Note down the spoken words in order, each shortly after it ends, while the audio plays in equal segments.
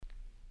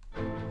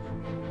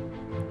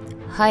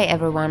Hi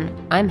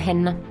everyone, I'm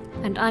Henna.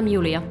 And I'm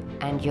Julia.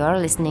 And you're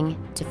listening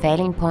to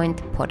Failing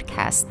Point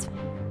podcast.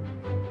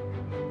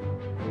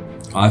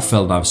 I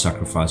felt I've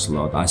sacrificed a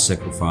lot. I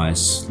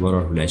sacrificed a lot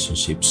of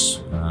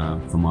relationships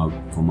for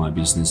my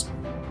business.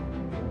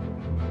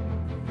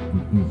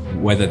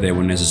 Whether they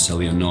were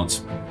necessary or not,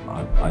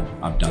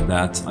 I've done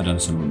that. I've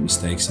done some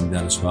mistakes in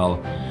that as well.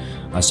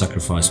 I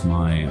sacrificed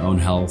my own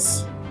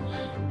health.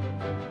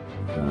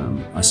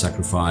 I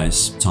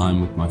sacrifice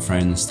time with my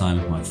friends,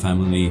 time with my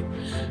family.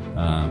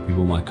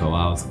 People might go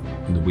out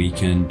on the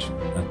weekend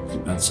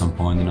at some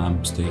point, and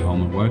I'm stay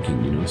home and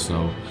working.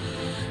 So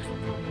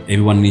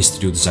everyone needs to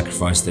do the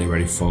sacrifice they're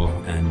ready for.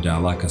 And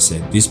like I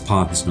said, this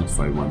part is not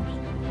for everyone.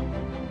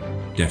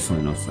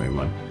 Definitely not for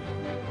everyone.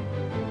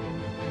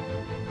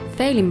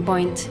 Failing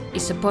Point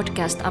is a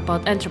podcast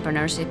about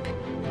entrepreneurship,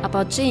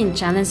 about seeing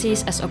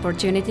challenges as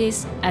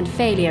opportunities and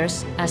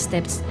failures as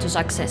steps to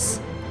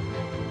success.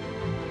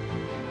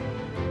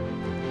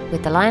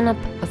 With a lineup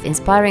of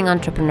inspiring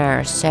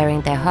entrepreneurs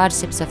sharing their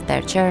hardships of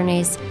their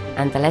journeys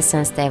and the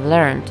lessons they've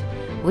learned,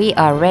 we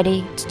are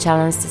ready to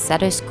challenge the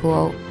status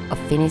quo of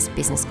Finnish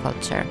business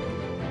culture.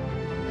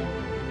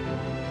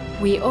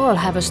 We all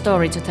have a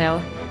story to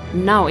tell.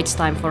 Now it's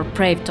time for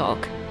Brave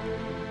Talk.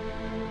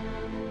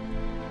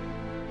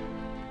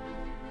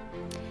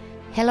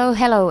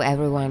 Hello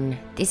everyone.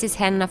 This is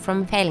Henna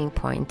from Failing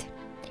Point.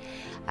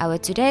 Our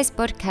today's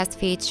podcast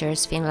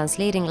features Finland's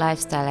leading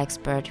lifestyle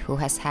expert who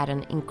has had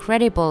an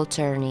incredible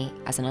journey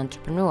as an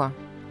entrepreneur.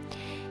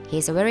 He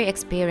is a very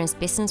experienced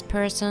business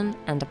person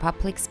and a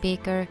public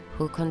speaker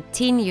who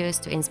continues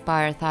to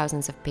inspire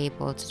thousands of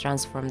people to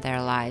transform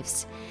their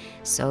lives.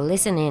 So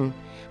listen in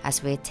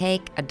as we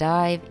take a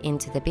dive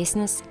into the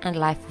business and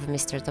life of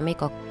Mr. Tomi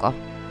Kokko.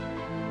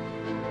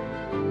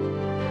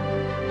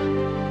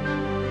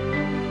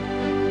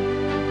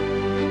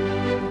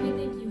 I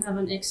think you have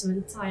an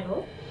excellent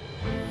title.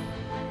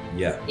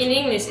 Yeah. In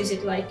English, is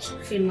it like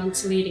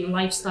Finland's leading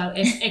lifestyle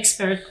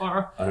expert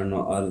or? I don't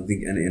know. I don't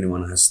think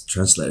anyone has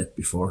translated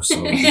before,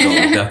 so we go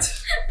with that.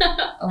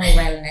 Or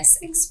wellness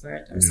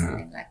expert or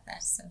something like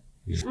that. So.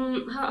 Yeah.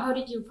 How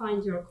did you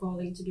find your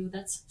calling to do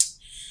that?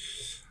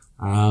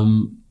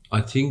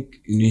 I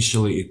think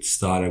initially it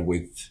started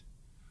with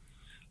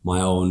my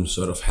own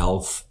sort of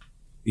health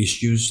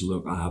issues.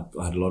 Look, I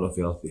had a lot of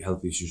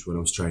health issues when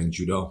I was training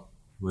judo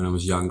when I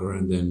was younger,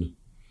 and then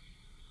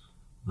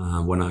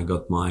when I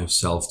got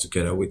myself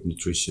together with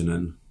nutrition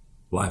and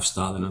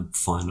lifestyle, and I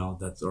find out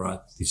that, all right,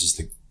 this is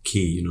the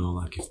key,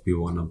 like if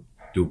people want to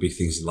do big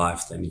things in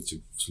life, they need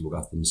to look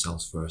after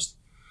themselves first.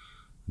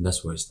 And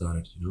that's where it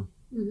started,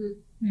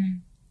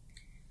 Mm-hmm.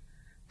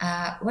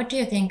 What do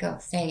you think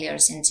of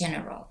failures in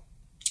general?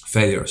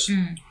 Failures.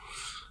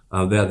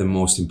 They are the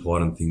most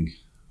important thing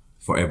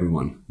for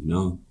everyone,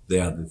 They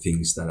are the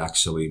things that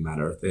actually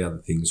matter. They are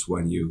the things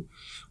where you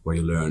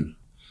learn.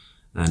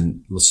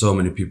 And so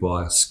many people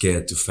are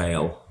scared to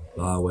fail.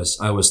 I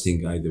always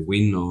think I either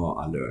win or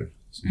I learn,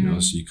 so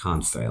you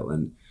can't fail.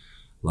 And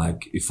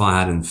like, if I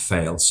hadn't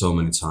failed so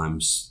many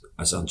times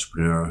as an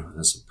entrepreneur,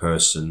 as a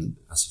person,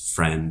 as a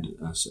friend,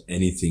 as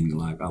anything,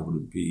 like I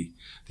wouldn't be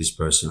this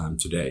person I'm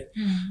today.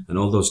 And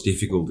all those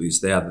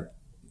difficulties, they are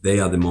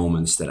the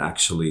moments that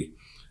actually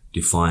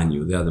define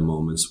you. They are the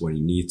moments where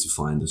you need to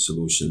find the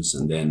solutions,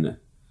 and then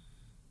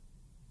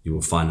you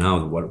will find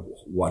out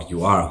what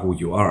you are, who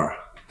you are.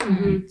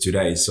 Mm-hmm.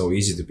 Today it's so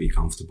easy to be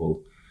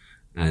comfortable,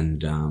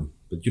 and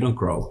but you don't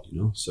grow,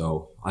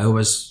 So I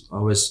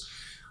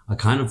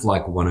kind of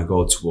like want to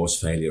go towards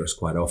failures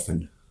quite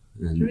often.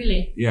 And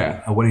really?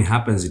 Yeah, when it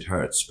happens, it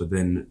hurts, but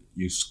then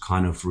you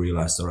kind of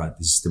realize, all right,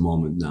 this is the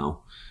moment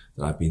now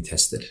that I've been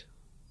tested.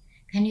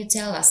 Can you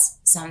tell us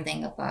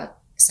something about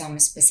some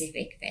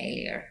specific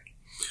failure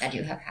that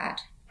you have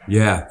had?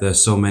 Yeah,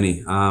 there's so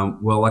many.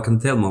 Well, I can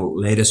tell my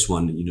latest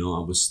one.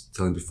 I was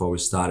telling before we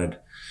started.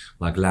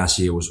 Like last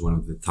year was one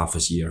of the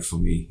toughest years for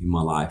me in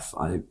my life.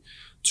 I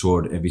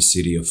toured every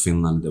city of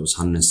Finland. There was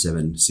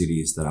 107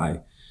 cities that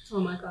I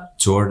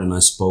toured, and I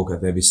spoke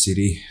at every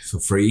city for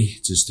free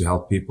just to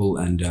help people.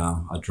 And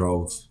I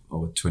drove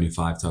over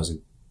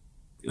 25,000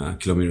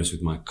 kilometers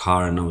with my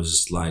car, and I was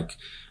just like,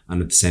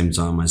 and at the same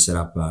time I set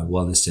up a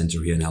wellness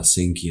center here in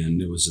Helsinki,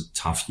 and it was a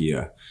tough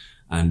year.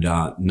 And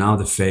now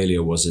the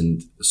failure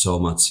wasn't so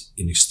much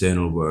in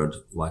external world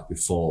like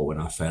before when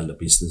I failed a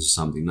business or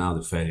something. Now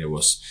the failure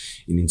was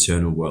in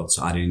internal world.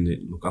 So I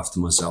didn't look after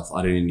myself.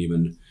 I didn't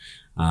even,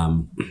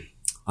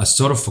 I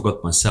sort of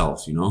forgot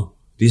myself,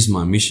 This is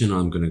my mission.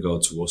 I'm going to go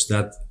towards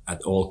that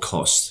at all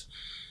cost.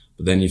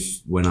 But then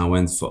when I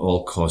went for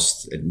all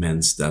cost, it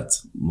meant that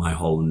my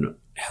whole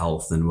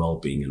health and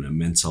well-being and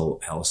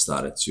mental health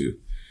started to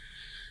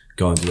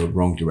go into the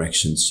wrong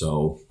direction.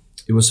 So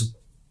it was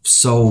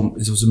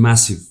a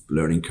massive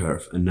learning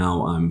curve, and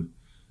now I'm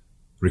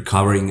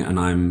recovering, and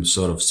I'm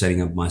sort of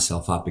setting up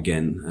myself up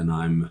again, and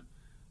I'm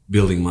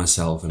building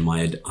myself and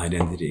my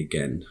identity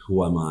again.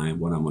 Who am I?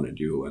 What I want to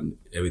do? And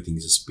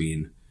everything's just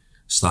been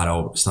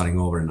starting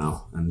over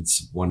now, and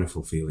it's a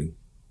wonderful feeling.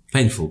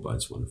 Painful, but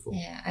it's wonderful.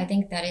 Yeah, I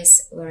think that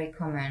is very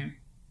common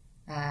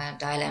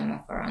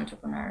dilemma for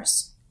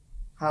entrepreneurs,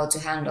 how to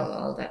handle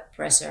all the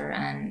pressure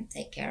and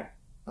take care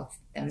of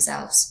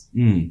themselves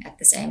at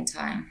the same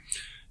time.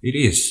 It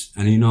is.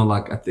 And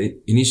like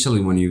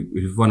initially when if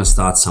you want to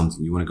start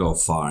something, you want to go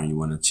far and you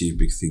want to achieve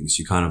big things,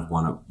 you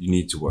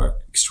need to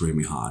work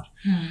extremely hard.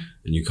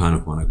 And you kind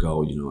of want to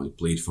go,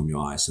 bleed from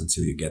your eyes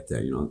until you get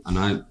there,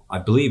 and I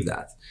believe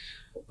that.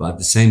 But at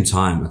the same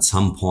time, at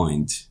some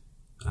point,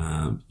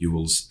 you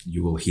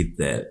will hit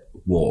the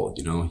wall,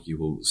 you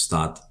will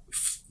start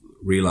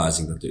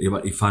realizing that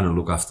if I don't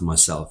look after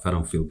myself, if I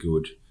don't feel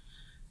good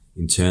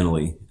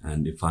internally,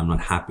 and if I'm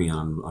not happy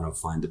and I don't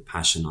find the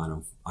passion,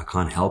 I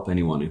can't help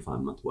anyone if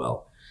I'm not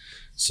well.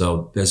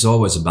 So there's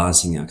always a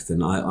balancing act,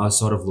 and I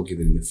sort of look at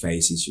it in the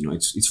phases.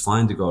 It's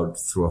fine to go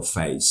through a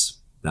phase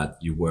that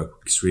you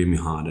work extremely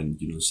hard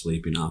and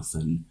sleep enough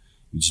and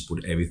you just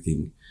put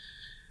everything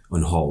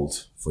on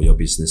hold for your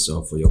business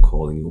or for your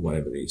calling or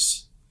whatever it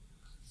is.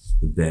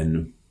 But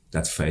then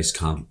that phase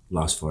can't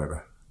last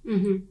forever.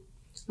 Mm-hmm.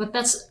 But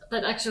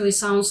that actually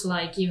sounds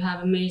like you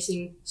have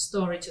amazing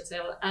story to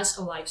tell as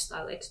a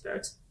lifestyle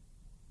expert.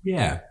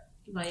 Yeah.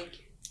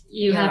 Like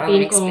you have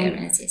been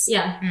experiences.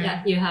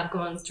 You have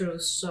gone through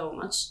so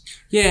much.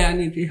 Yeah, and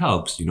it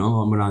helps,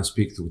 when I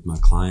speak with my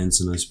clients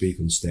and I speak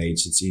on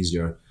stage, it's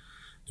easier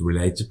to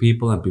relate to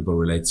people and people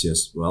relate to you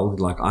as well.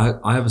 Like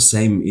I have the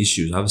same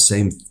issues, I have the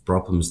same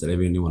problems that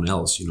anyone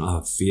else, I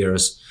have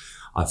fears.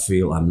 I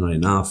feel I'm not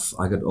enough.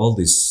 I got all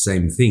these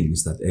same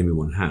things that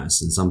everyone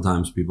has. And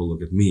sometimes people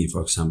look at me,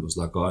 for example, it's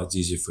like, it's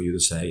easier for you to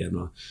say,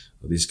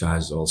 this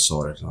guy's all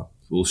sorted.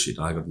 Bullshit,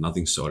 I got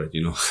nothing sorted,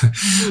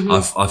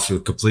 Mm-hmm. I feel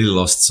completely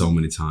lost so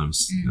many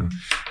times,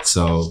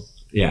 So,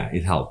 yeah,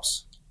 it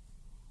helps.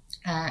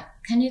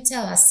 Can you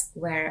tell us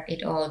where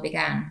it all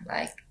began?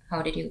 Like,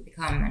 how did you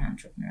become an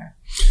entrepreneur?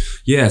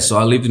 Yeah, so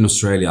I lived in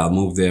Australia. I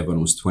moved there when I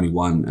was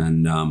 21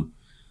 and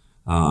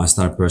I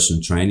started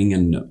personal training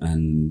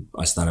and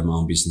I started my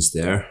own business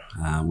there,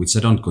 which I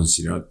don't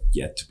consider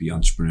yet to be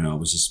entrepreneur. I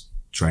was just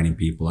training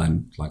people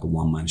and like a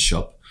one-man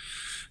shop.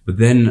 But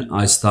then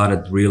I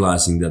started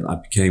realizing that I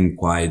became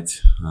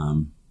quite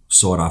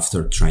sought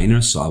after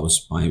trainer. So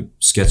my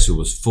schedule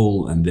was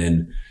full, and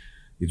then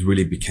it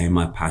really became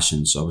my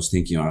passion. So I was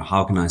thinking, all right,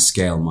 how can I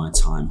scale my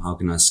time? How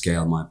can I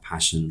scale my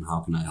passion?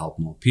 How can I help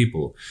more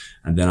people?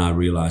 And then I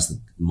realized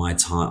that my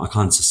time, I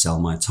can't just sell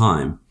my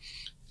time.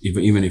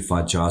 Even if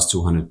I charge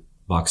 $200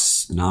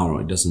 an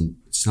hour,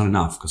 it's not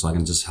enough because I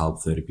can just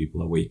help 30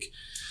 people a week.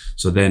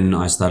 So then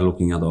I started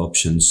looking at other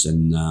options,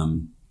 and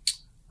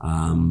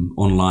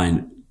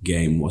online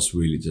game was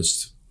really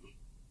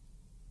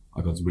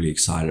I got really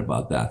excited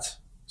about that.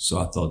 So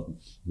I thought,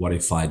 what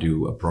if I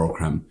do a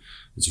program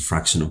that's a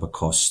fraction of a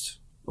cost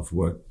of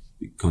work,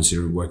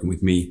 consider working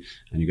with me,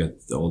 and you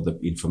get all the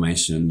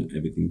information,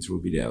 everything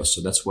through videos.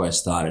 So that's where I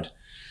started.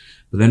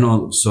 But then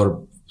I'll sort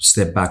of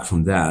step back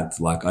from that.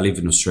 Like I live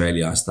in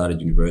Australia, I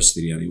started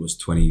university and it was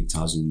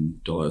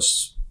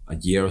 $20,000 a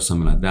year or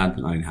something like that.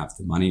 And I didn't have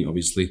the money,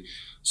 obviously.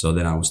 So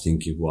then I was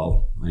thinking,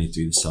 well, I need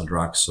to either sell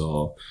drugs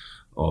or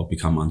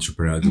become an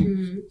entrepreneur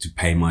to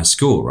pay my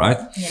school, right?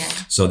 Yeah.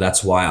 So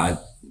that's why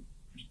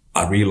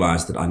I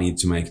realized that I need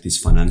to make this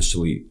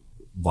financially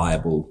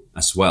viable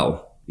as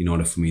well in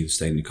order for me to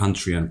stay in the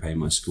country and pay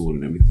my school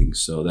and everything.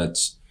 So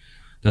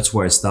that's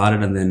where I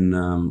started. And then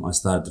I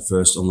started the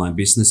first online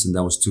business, and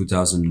that was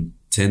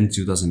 2010,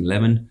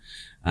 2011.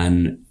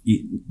 And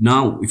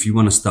now if you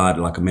want to start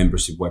like a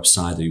membership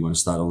website or you want to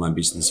start online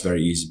business, it's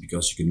very easy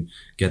because you can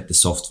get the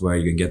software,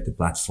 you can get the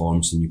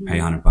platforms, and you pay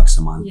 $100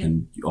 a month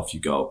and off you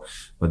go.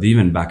 But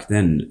even back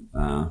then,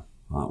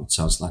 it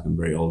sounds like I'm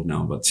very old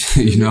now, but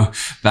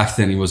back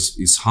then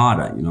it's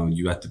harder.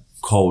 You had to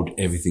code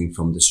everything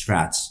from the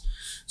scratch.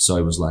 So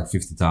it was like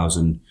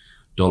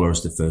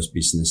 $50,000 the first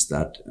business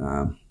that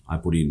I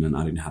put in, and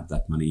I didn't have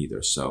that money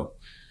either. So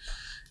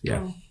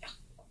yeah. Oh.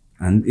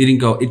 And it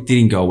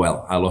didn't go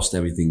well. I lost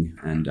everything,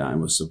 and it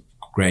was a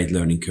great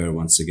learning curve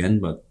once again,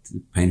 but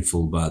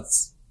painful, but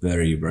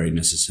very, very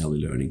necessary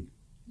learning.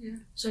 Yeah.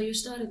 So you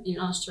started in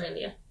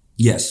Australia?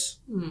 Yes.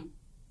 Mm.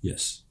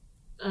 Yes.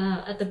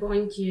 At the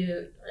point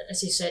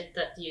as you said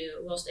that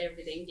you lost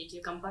everything, did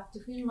you come back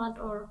to Finland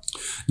or?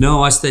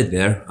 No, I stayed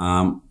there.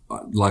 I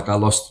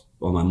lost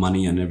all my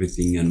money and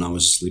everything, and I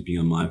was sleeping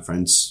on my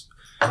friend's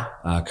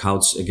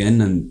couch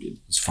again, and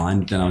it's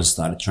fine. Then I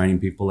started training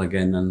people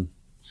again and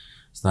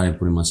started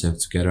putting myself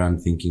together and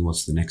thinking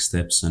what's the next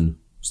steps, and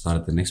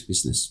started the next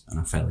business, and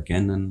I fell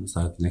again and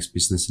started the next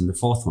business, and the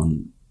fourth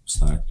one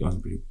started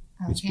going pretty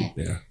big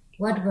there.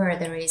 What were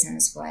the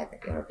reasons why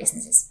your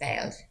businesses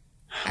failed?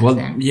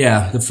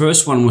 The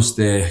first one was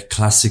the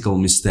classical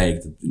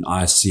mistake that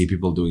I see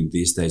people doing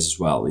these days as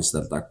well, is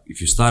that like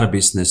if you start a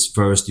business,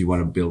 first you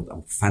want to build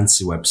a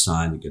fancy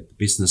website, you get the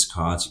business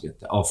cards, you get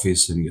the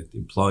office, and you get the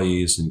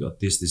employees, and you got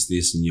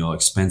this, and your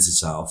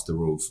expenses are off the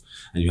roof,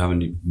 and you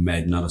haven't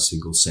made not a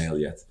single sale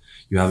yet.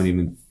 You haven't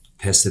even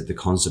tested the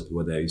concept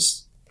whether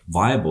it's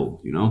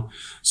viable,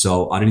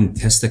 So I didn't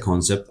test the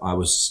concept. I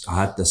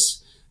had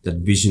that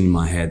vision in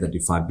my head that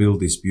if I build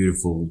this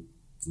beautiful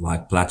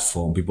like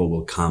platform. People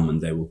will come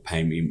and they will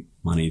pay me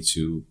money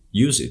to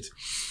use it.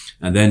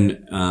 And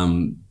then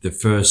the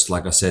first,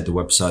 like I said, the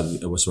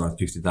website, it was around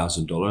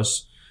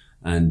 $50,000,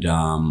 and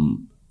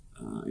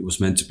it was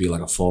meant to be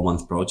like a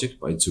 4-month project,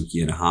 but it took a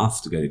year and a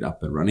half to get it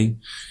up and running.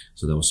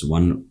 So there was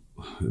one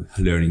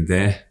learning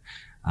there.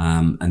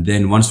 And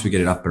then once we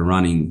get it up and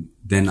running,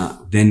 then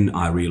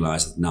I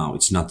realized that now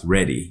it's not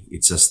ready.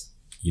 It's just,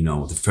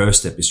 the first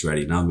step is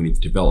ready. Now we need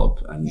to develop,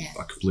 and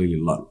I completely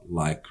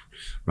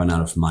run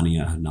out of money.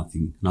 I had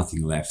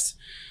nothing left.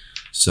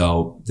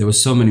 So there were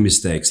so many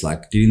mistakes,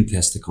 like didn't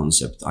test the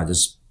concept. I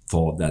just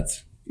thought that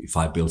if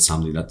I build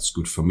something that's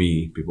good for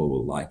me, people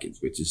will like it,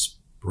 which is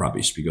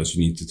rubbish, because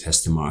you need to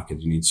test the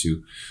market. You need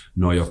to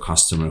know your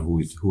customer,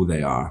 who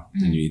they are,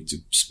 and you need to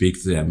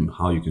speak to them,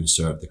 how you can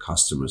serve the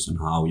customers and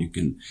how you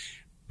can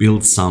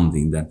build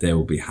something that they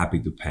will be happy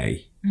to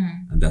pay.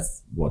 And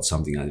that's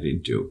something I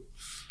didn't do.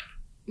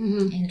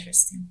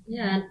 Interesting.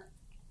 Yeah.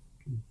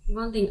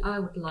 One thing I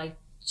would like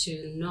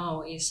to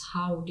know is,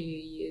 how do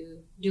you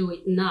do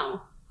it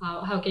now?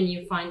 How can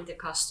you find the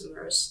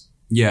customers?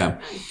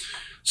 Yeah.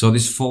 So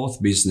this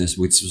fourth business,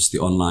 which was the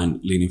online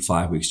Lean in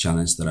 5 Weeks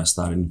challenge that I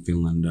started in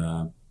Finland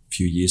a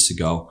few years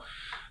ago.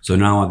 So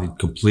now I did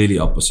completely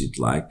opposite.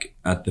 Like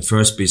at the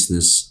first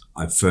business,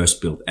 I first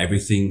built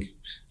everything,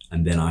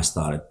 and then I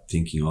started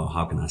thinking,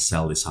 how can I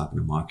sell this? How can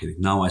I market it?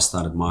 Now I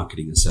started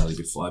marketing and selling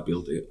before I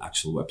built the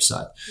actual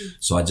website.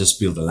 So I just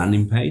built a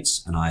landing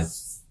page, and I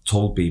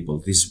told people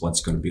this is what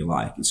it's going to be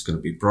like. It's going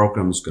to be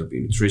program, it's going to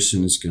be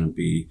nutrition, it's going to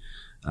be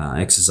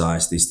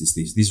exercise, this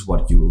is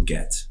what you will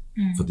get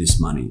for this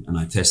money. And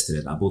I tested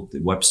it. I put the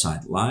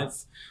website live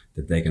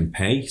that they can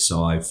pay.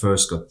 So I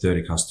first got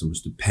 30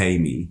 customers to pay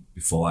me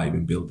before I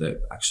even built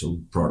the actual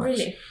product.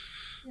 Really?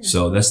 Yeah.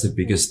 So that's the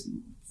biggest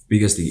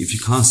thing. If you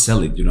can't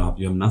sell it, you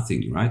have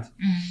nothing, right?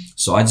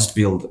 So I just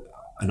built,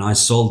 and I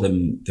sold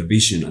them the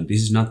vision. And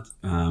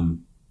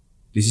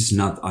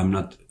I'm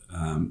not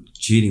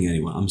cheating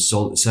anyone. I'm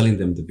selling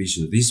them the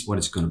vision. This is what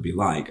it's going to be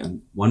like.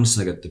 And once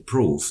I got the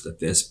proof that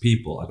there's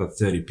people, I got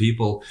 30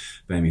 people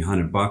paying me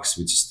 $100,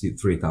 which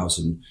is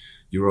 3,000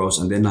 euros.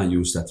 And then I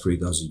use that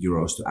 3,000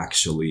 euros to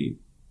actually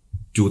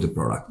do the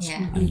product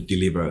and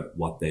deliver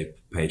what they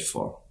paid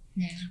for.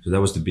 Yeah. So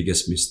that was the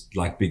biggest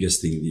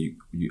thing.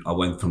 I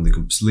went from the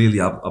completely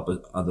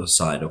other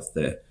side of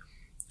the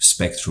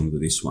spectrum to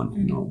this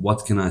one.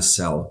 What can I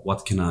sell?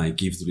 What can I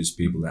give to these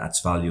people that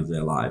adds value to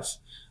their life?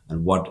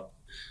 And what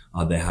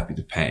are they happy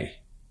to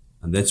pay?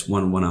 And that's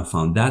when I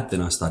found that,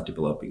 then I started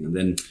developing. And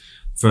then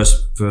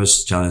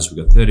first challenge,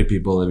 we got 30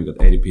 people, then we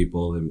got 80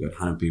 people, then we got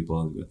 100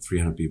 people, then we got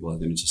 300 people,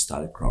 and then it just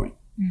started growing.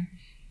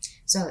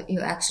 So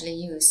you actually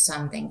used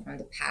something from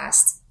the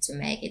past to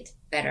make it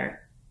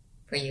better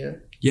for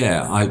you?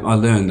 Yeah, I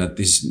learned that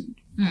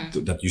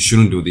that you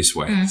shouldn't do this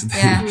way. So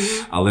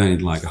I learned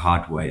it like a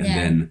hard way. And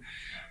then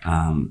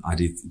I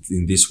did,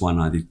 in this one,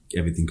 I did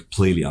everything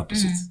completely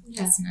opposite.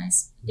 That's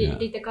nice. Did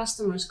the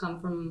customers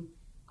come from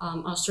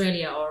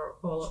Australia or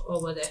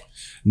over there?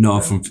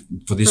 No,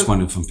 for this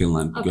one from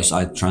Finland, because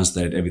I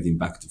translated everything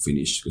back to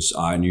Finnish, because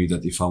I knew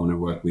that if I want to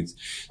work with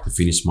the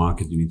Finnish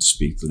market, you need to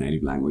speak the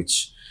native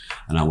language,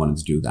 and I wanted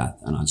to do that,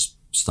 and I just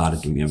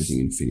started doing everything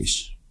in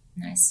Finnish.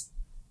 Nice.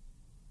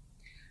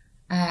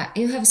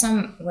 You have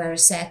somewhere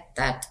said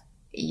that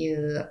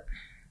you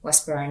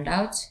was burned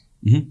out.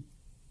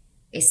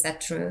 Is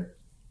that true?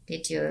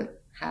 Did you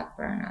have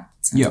burnout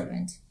at some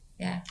point?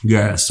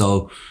 Yeah.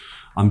 So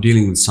I'm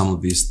dealing with some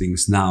of these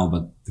things now,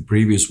 but the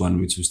previous one,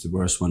 which was the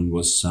worst one,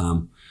 was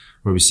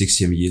probably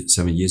 7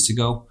 years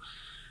ago.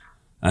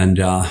 And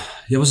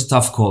it was a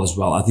tough call as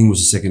well. I think it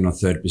was the second or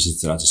third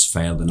business that I just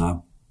failed.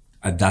 And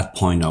at that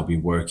point, I've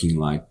been working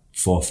like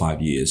 4 or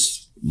 5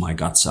 years, my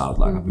guts out.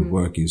 Like I've been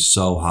working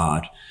so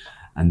hard.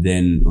 And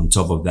then on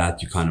top of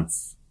that, you kind of,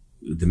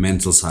 the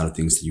mental side of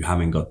things, that you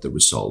haven't got the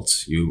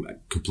results. You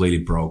completely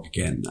broke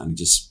again. And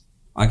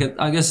I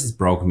guess it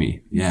broke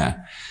me.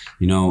 Yeah.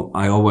 I'm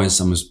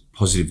a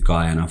positive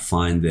guy, and I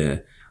find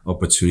the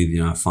opportunity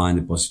and I find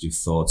the positive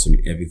thoughts and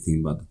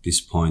everything. But at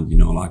this point,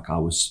 like I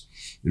was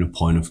in a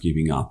point of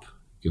giving up,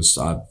 because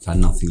I've had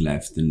nothing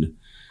left, and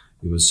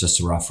it was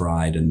just a rough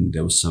ride. And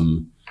there was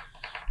some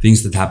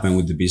things that happened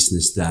with the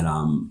business that,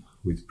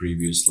 with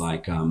previous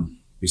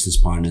business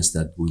partners,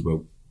 that we were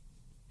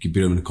a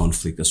bit of a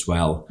conflict as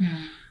well.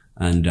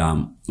 And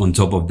on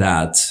top of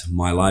that,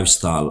 my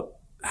lifestyle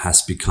had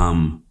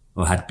become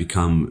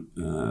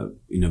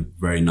in a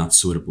very not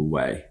suitable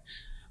way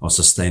or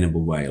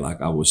sustainable way. Like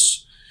I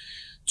was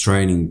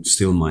training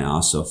still my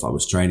ass off. I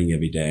was training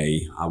every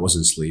day. I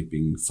wasn't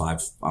sleeping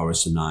 5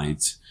 hours a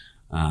night.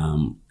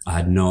 I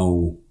had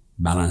no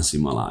balance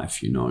in my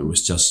life. It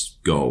was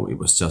just go. It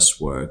was just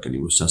work, and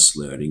it was just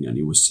learning, and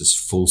it was just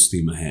full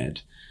steam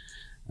ahead.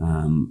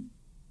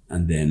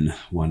 And then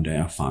one day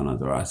I found out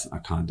that I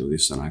can't do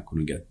this, and I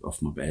couldn't get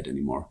off my bed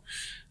anymore.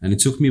 And it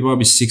took me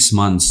probably 6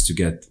 months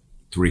to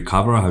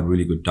recover. I had a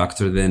really good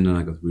doctor then, and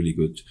I got really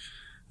good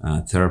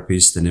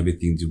therapist and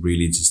everything to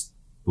really just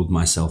put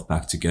myself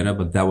back together.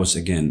 But that was,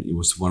 again, it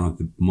was one of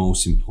the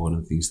most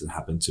important things that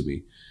happened to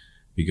me.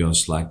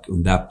 because like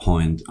on that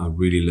point, I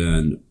really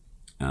learned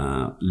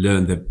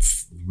the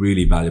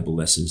really valuable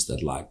lessons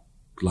that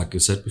like I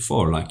said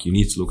before, like you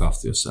need to look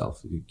after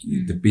yourself.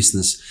 The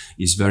business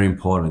is very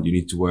important. You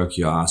need to work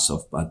your ass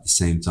off, but at the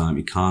same time,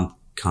 it can't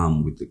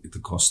come with the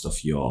cost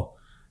of your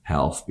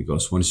health,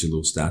 because once you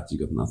lose that, you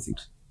got nothing.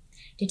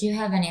 Did you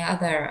have any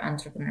other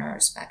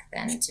entrepreneurs back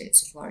then to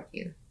support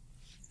you?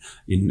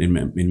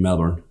 In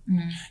Melbourne?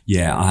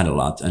 Yeah, I had a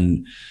lot.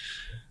 And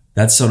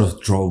that sort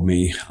of drove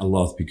me a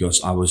lot,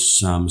 because I was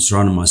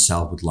surrounding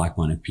myself with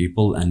like-minded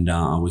people, and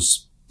I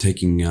was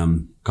taking a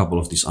couple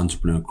of these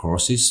entrepreneur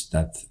courses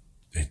that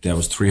there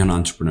was 300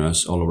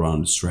 entrepreneurs all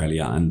around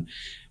Australia, and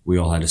we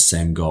all had the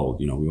same goal.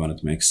 You know, we wanted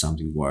to make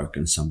something work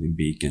and something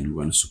big, and we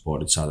want to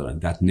support each other.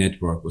 And that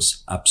network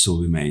was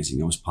absolutely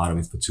amazing. I was part of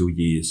it for 2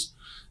 years.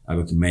 I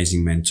got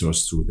amazing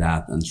mentors through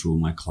that, and through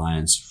my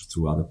clients,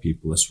 through other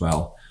people as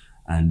well.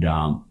 And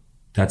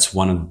that's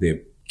one of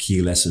the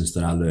key lessons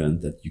that I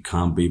learned, that you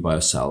can't be by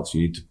yourself.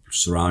 You need to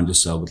surround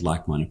yourself with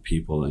like-minded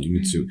people, and you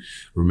need to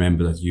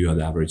remember that you are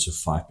the average of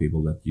 5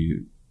 people that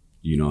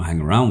you know, hang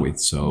around with.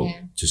 So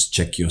just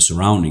check your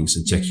surroundings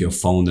and check your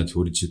phone, that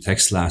who did you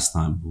text last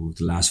time, who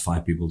the last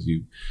 5 people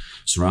you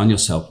surround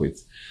yourself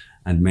with.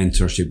 And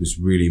mentorship is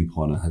really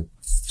important. I had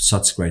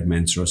such great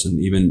mentors. And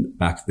even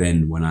back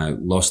then, when I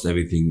lost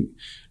everything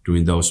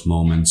during those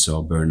moments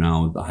of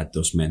burnout, I had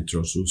those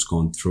mentors who's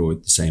gone through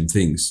it, the same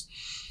things.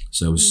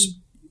 So it was,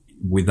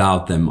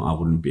 without them, I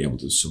wouldn't be able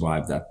to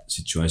survive that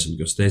situation,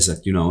 because they said,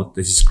 you know,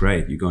 this is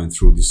great. You're going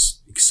through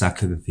this,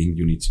 exactly the thing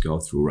you need to go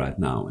through right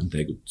now. And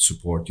they could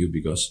support you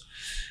because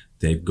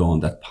they've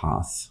gone that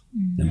path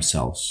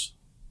themselves.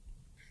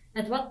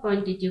 At what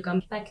point did you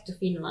come back to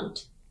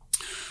Finland?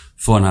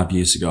 4.5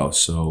 years ago.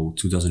 So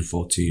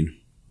 2014,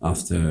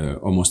 after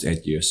almost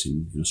 8 years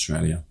in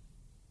Australia.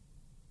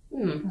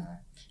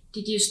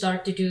 Did you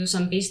start to do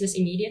some business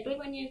immediately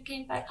when you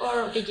came back,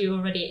 or did you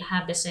already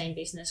have the same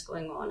business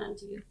going on?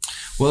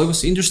 Well, it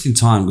was an interesting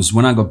time, because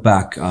when I got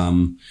back,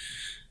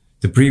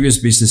 the previous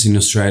business in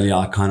Australia,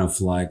 I kind of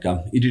like,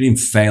 it didn't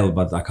fail,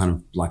 but I kind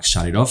of like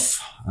shut it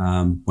off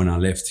when I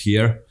left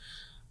here.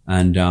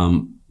 And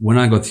when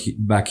I got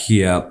back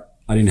here,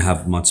 I didn't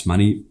have much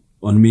money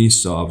on me.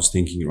 So I was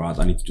thinking, right,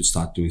 I need to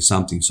start doing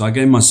something. So I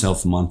gave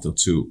myself a month or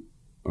two,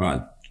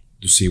 right,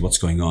 to see what's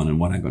going on and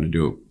what I'm going to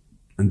do.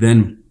 And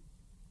then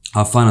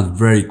I found out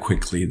very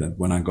quickly that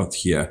when I got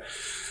here,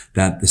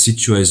 that the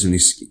situation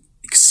is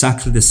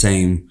exactly the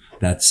same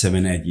that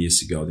 7-8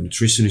 years ago. The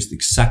nutrition is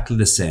exactly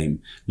the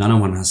same. No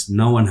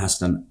one has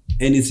done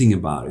anything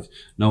about it.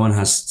 No one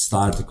has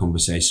started a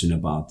conversation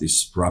about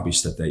this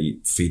rubbish that they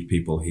feed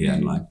people here,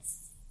 and like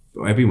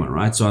everyone,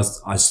 right? So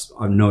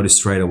I noticed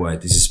straight away,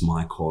 this is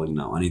my calling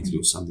now. I need to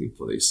do something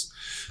for this.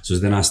 So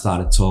then I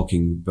started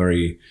talking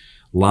very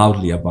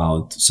loudly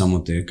about some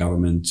of the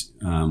government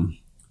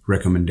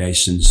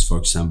recommendations, for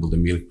example, the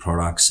milk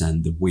products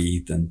and the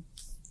wheat, and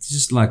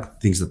just like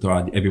things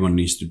that everyone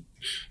needs to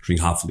drink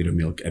half a liter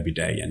milk every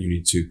day, and you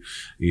need to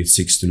eat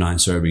 6 to 9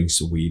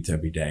 servings of wheat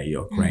every day,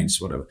 or grains,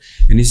 whatever.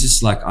 And it's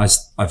just like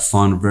I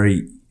found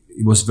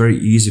it was very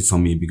easy for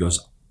me,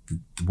 because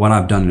what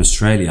I've done in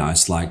Australia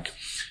is like,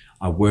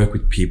 I work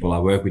with people, I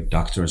work with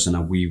doctors,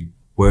 and we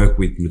work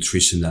with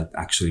nutrition that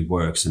actually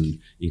works and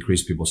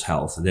increase people's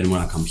health. And then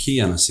when I come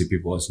here and I see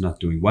people is not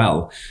doing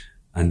well,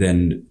 and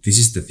then this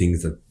is the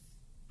things that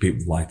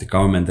people like the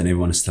government and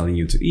everyone is telling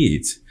you to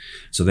eat.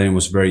 So then it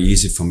was very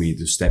easy for me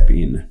to step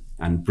in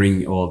and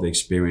bring all the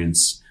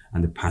experience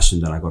and the passion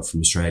that I got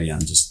from Australia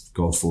and just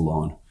go full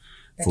on.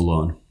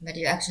 But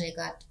you actually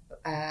got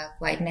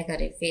quite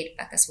negative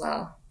feedback as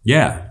well.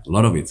 Yeah, a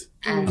lot of it.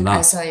 And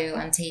I saw you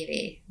on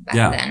TV back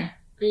then.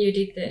 You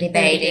did the 30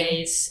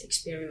 days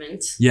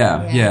experiment.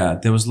 Yeah.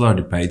 There was a lot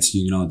of debates.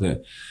 You know,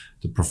 the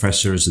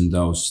professors and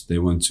those, they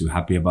weren't too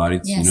happy about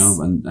it, you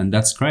know, and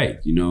that's great.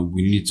 You know,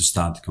 we need to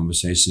start the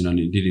conversation, and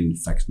it didn't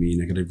affect me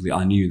negatively.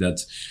 I knew that,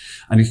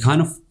 and it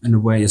kind of, in a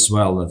way as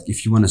well, that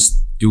if you want to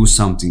do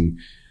something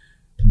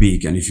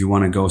big and if you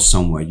want to go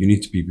somewhere, you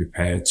need to be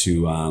prepared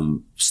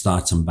to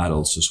start some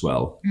battles as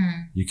well.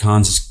 You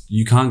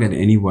can't get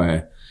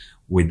anywhere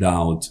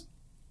without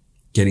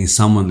getting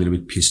someone a little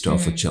bit pissed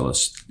off or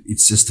jealous.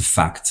 It's just a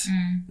fact.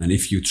 And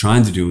if you're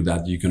trying to do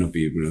that, you're going to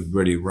be in a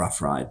really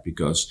rough ride,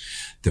 because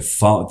the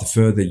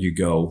further you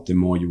go, the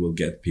more you will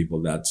get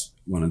people that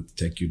want to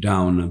take you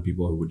down, and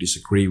people who would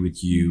disagree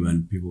with you,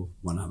 and people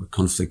want to have a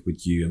conflict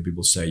with you, and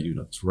people say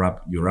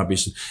you're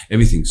rubbish,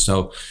 everything.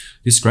 So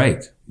it's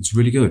great. It's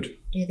really good.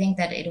 Do you think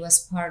that it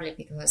was partly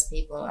because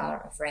people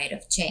are afraid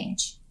of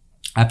change?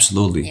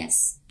 Absolutely.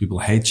 Yes. People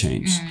hate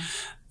change.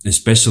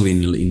 Especially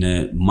in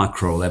a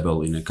macro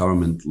level, in a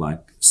government like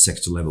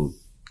sector level,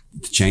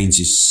 the change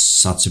is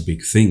such a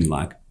big thing.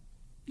 Like,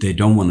 they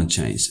don't want to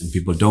change, and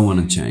people don't want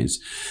to change.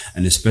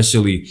 And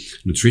especially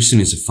nutrition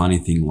is a funny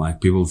thing.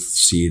 Like, people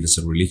see it as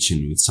a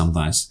religion, which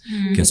sometimes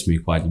gets me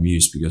quite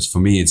amused, because for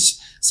me,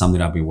 it's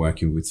something I've been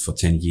working with for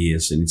 10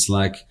 years. And it's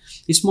like,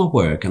 it's my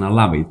work and I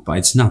love it, but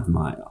it's not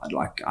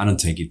I don't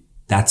take it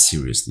that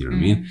seriously, you know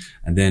what I mean?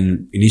 And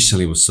then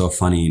initially it was so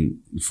funny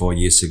 4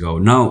 years ago.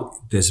 Now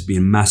there's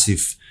been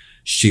massive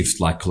shift,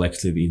 like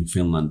collectively in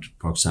Finland,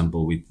 for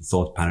example, with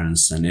thought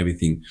patterns and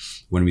everything.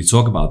 When we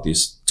talk about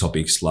these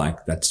topics, like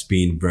that's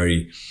been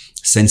very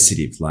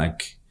sensitive. Like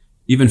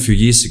even a few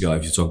years ago,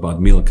 if you talk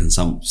about milk and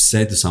some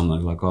say to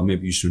someone like, oh,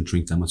 maybe you shouldn't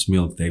drink that much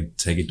milk, they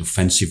take it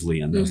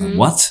offensively and they're like,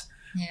 what?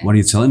 Yeah. What are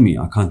you telling me?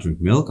 I can't drink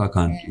milk. I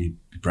can't eat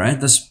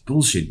bread. That's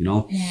bullshit, you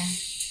know? Yeah.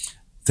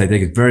 They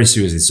take it very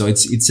seriously. So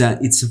it's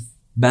a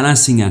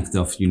balancing act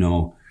of, you know,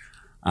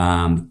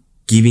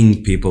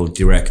 giving people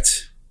direct,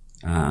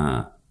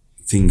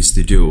 things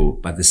to do,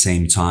 but at the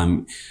same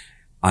time,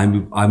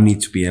 I need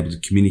to be able to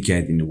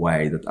communicate in a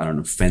way that I don't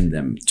offend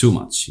them too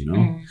much, you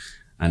know?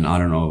 And I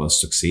don't know if I'll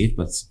succeed,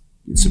 but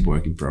it's a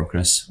work in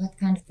progress. What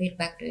kind of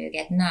feedback do you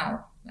get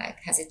now? Like,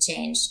 has it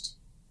changed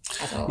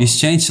at all? It's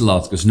changed a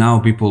lot because now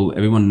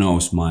everyone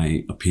knows my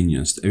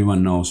opinions.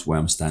 Everyone knows where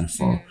I'm standing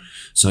for.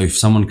 So if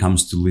someone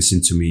comes to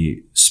listen to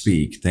me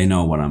speak, they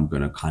know what I'm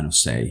going to kind of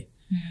say.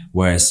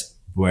 Whereas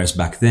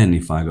back then,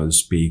 if I go to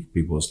speak,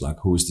 people was like,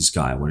 who is this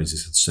guy? What is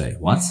this to say?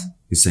 What?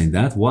 He's saying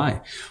that?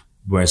 Why?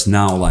 Whereas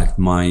now, like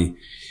my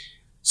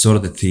sort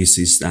of the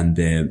thesis and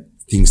the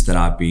things that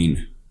I've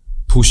been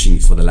pushing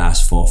for the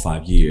last 4 or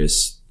 5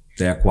 years,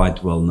 they are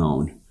quite well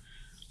known.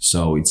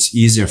 So it's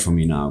easier for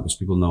me now because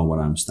people know what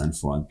I'm standing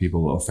for, and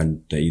people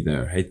often they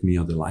either hate me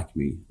or they like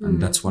me,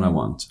 and that's what I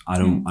want. I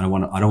don't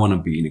want to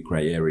be in a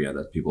gray area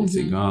that people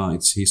think, oh,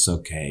 he's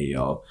okay,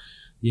 or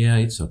yeah,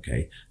 it's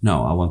okay.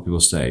 No, I want people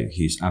to say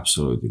he's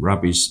absolutely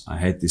rubbish. I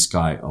hate this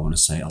guy. I want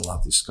to say I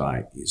love this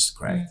guy. He's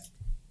great.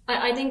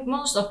 I think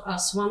most of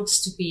us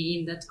wants to be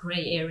in that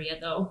gray area,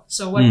 though.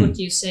 So what would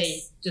you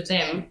say to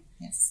them?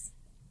 Yes.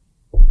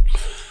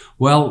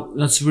 Well,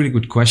 that's a really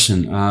good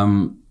question.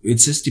 It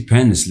just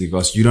depends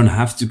because you don't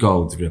have to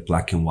go to the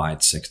black and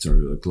white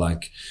sector.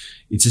 Like,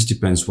 it just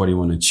depends what you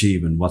want to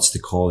achieve and what's the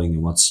calling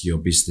and what's your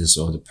business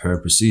or the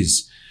purpose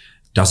is.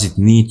 Does it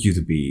need you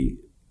to be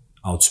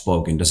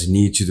outspoken? Does it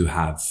need you to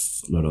have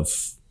a lot of,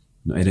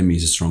 enemy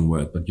is a strong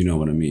word, but you know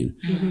what I mean?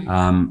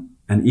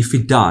 And if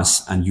it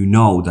does, and you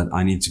know that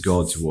I need to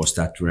go towards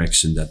that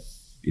direction, that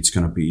it's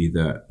going to be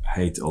either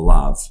hate or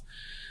love,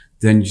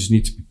 then you just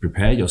need to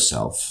prepare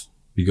yourself,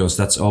 because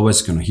that's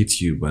always going to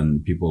hit you when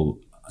people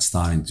are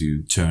starting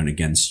to turn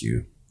against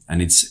you.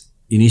 And it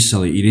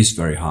is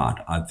very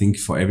hard. I think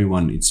for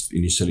everyone, it's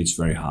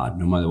very hard.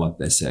 No matter what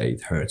they say,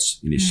 it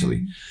hurts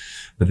initially.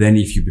 But then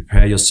if you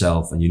prepare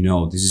yourself and you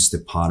know, this is the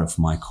part of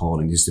my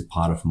calling, this is the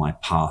part of my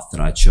path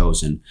that I've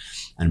chosen.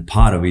 And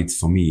part of it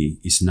for me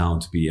is now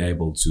to be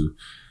able to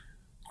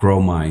grow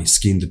my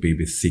skin to be a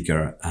bit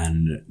thicker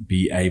and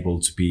be able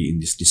to be in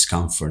this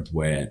discomfort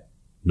where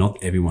not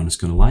everyone is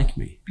going to like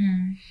me.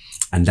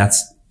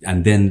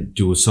 And then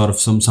do sort of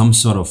some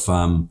sort of,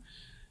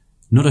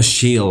 not a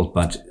shield,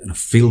 but a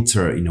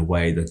filter in a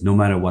way that no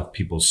matter what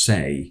people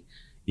say,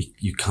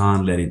 you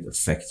can't let it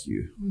affect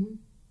you.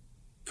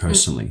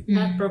 Personally.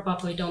 That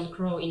probably don't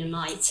grow in a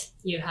night.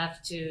 You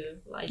have to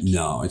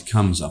No, it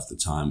comes after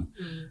time.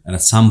 And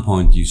at some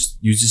point you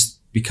just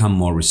become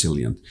more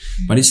resilient.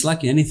 But it's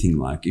like anything.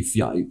 Like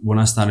when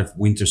I started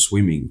winter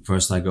swimming,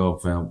 first I go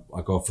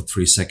for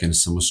 3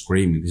 seconds, someone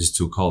screaming, this is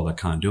too cold, I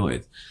can't do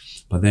it.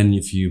 But then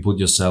if you put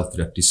yourself to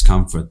that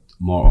discomfort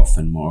more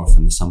often,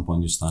 at some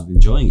point you start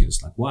enjoying it.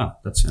 It's like, wow,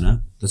 that's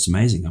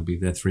amazing. I'll be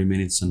there 3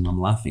 minutes and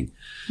I'm laughing.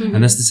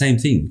 And that's the same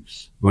thing.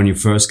 When you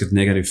first get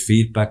negative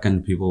feedback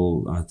and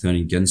people are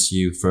turning against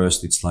you,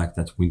 first it's like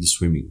that winter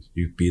swimming.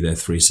 You be there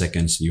 3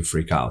 seconds and you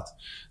freak out.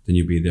 Then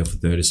you be there for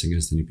 30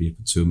 seconds, then you be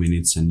for 2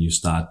 minutes and you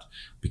start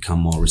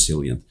become more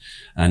resilient.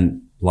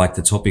 And like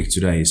the topic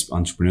today is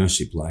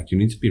entrepreneurship, like you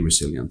need to be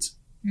resilient.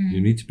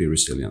 You need to be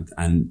resilient.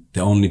 And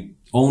the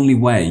only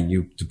way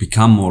to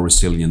become more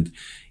resilient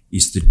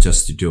is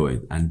to do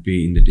it and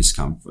be in the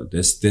discomfort.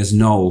 There's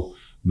no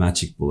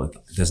magic bullet.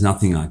 There's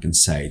nothing I can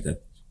say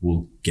that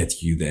will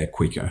get you there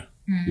quicker.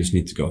 You just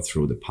need to go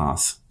through the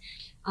path.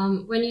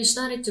 When you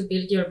started to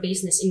build your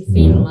business in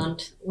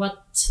Finland,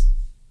 what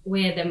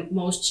were the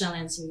most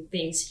challenging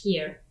things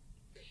here?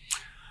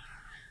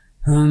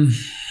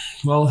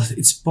 Well,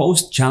 it's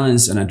both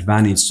challenge and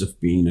advantage of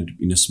being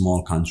in a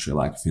small country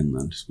like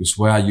Finland. Because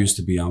where I used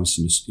to be, I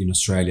was in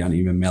Australia, and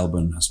even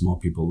Melbourne has more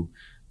people.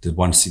 The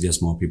one city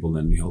has more people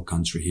than the whole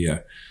country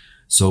here.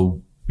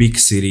 So big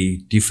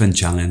city, different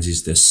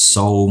challenges. There's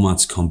so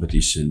much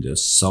competition.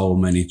 There's so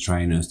many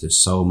trainers. There's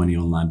so many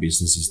online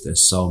businesses.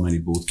 There's so many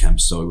boot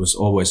camps. So it was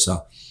always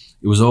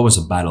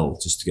a battle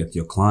just to get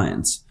your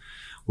clients.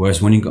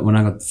 Whereas when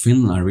I got to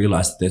Finland, I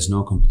realized that there's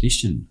no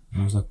competition.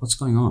 I was like, what's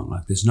going on?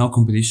 Like, there's no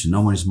competition.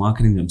 No one is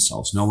marketing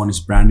themselves. No one is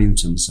branding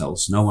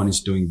themselves. No one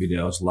is doing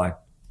videos like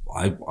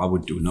I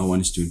would do. No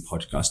one is doing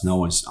podcasts. No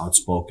one is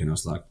outspoken. I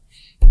was like,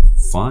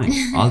 fine,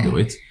 I'll do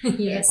it.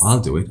 Yes. I'll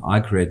do it. I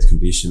create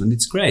competition, and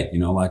it's great.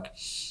 Like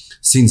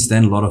since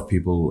then, a lot of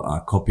people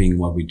are copying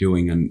what we're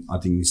doing, and I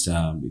think it's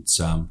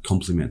a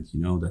compliment,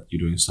 that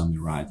you're doing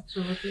something right.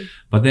 Absolutely.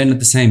 But then at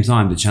the same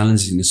time, the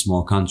challenge in a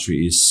small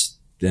country is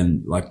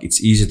then like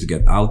it's easier to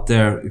get out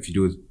there if you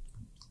do it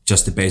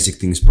just the basic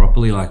things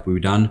properly like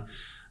we've done.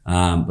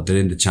 But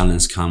then the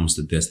challenge comes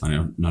that there's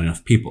not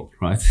enough people,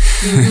 right?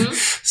 Mm-hmm.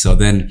 So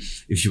then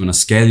if you want to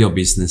scale your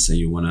business and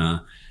you want to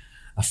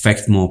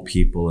affect more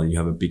people and you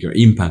have a bigger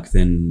impact,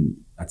 then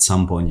at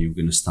some point you're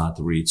going to start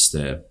to reach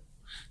the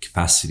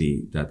capacity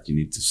that you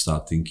need to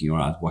start thinking,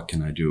 all right, what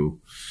can I do?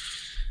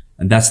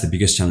 And that's the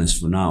biggest challenge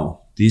for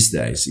now these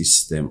days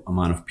is the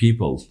amount of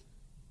people.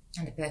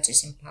 And the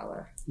purchasing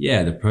power.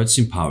 Yeah, the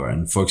purchasing power.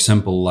 And for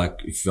example, like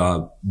if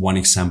one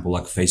example,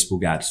 like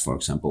Facebook ads, for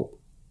example,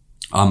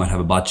 I might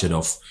have a budget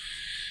of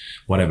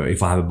whatever.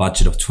 If I have a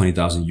budget of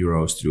 20,000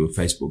 euros to do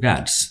Facebook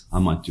ads, I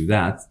might do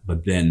that.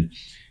 But then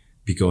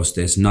because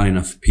there's not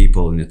enough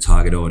people in the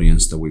target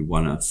audience that we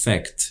want to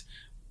affect,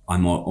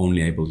 I'm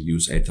only able to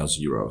use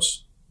 8,000 euros.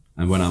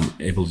 And when I'm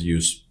able to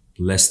use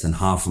less than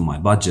half of my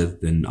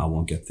budget, then I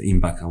won't get the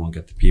impact. I won't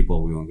get the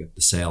people. We won't get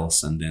the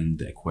sales. And then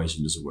the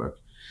equation doesn't work.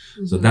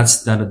 Mm-hmm. So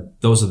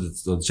those are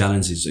the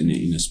challenges in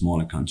a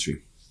smaller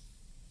country.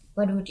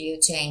 What would you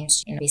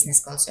change in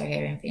business culture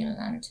here in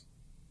Finland?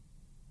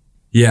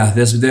 Yeah,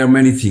 there are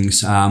many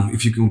things.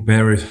 If you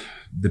compare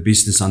the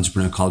business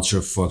entrepreneur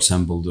culture, for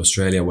example, to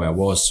Australia, where I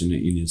was in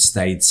the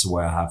States,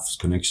 where I have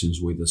connections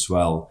with as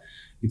well,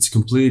 it's a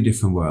completely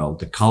different world.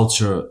 The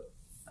culture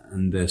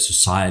and the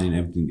society and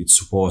everything, it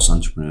supports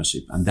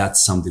entrepreneurship. And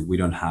that's something we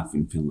don't have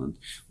in Finland.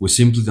 We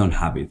simply don't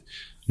have it.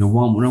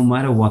 No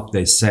matter what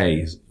they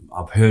say,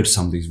 I've heard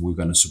something, we're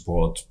going to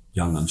support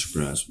young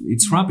entrepreneurs.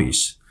 It's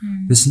rubbish.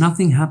 Mm. There's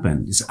nothing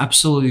happened. It's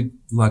absolutely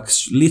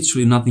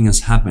literally nothing has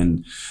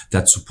happened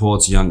that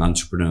supports young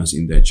entrepreneurs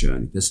in their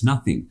journey. There's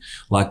nothing.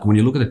 Like when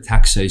you look at the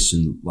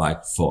taxation,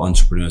 like for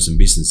entrepreneurs and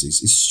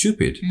businesses, it's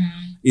stupid. Mm.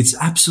 It's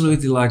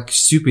absolutely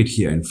stupid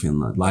here in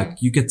Finland.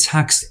 You get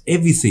taxed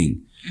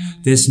everything.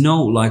 Mm. There's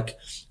no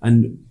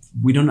and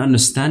we don't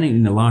understand it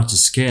in a larger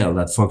scale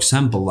that, for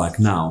example,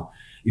 now,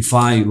 if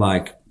I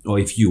or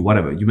if you,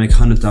 whatever, you make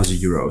 100,000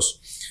 euros,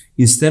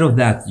 instead of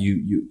that,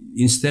 you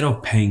instead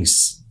of paying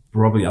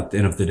probably at the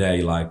end of the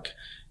day,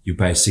 you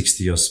pay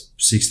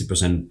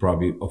 60%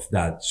 probably of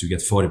that, so you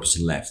get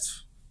 40%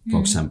 left, for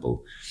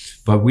example.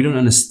 But we don't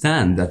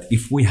understand that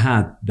if we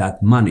had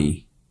that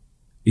money,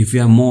 if we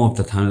have more of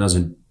that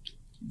 100,000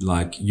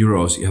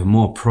 euros, you have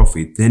more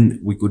profit, then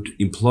we could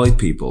employ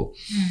people.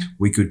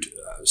 We could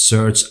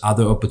search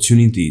other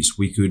opportunities.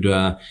 We could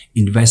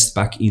invest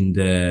back in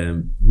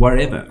the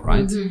wherever,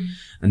 right? Mm-hmm.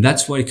 And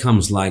that's where it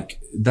comes.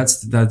 That's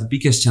the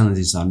biggest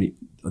challenges are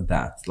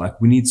that.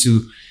 We need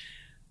to,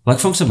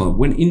 for example,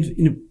 when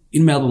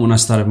in Melbourne, when I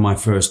started my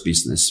first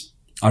business,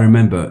 I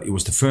remember it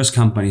was the first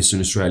company in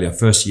Australia.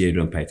 First year you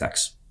don't pay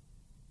tax.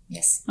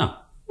 Yes. Oh,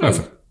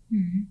 perfect.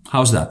 Mm-hmm.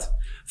 How's that?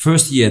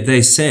 First year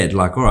they said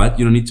all right,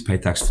 you don't need to pay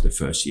tax for the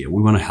first year.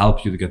 We want to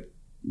help you to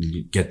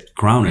get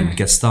grounded,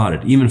 get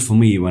started. Even for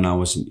me, when I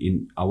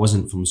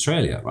wasn't from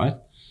Australia, right?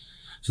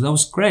 So that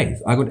was great.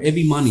 I got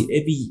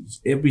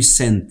every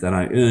cent that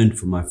I earned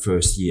from my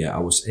first year, I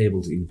was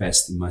able to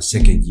invest in my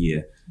second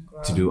year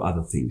to do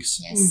other things.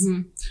 Yes.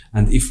 Mm-hmm.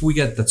 And if we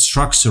get that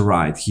structure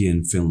right here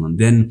in Finland,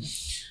 then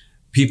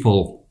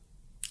people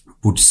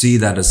would see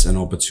that as an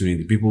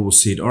opportunity. People will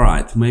see it, all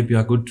right, maybe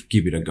I could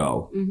give it a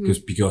go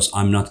because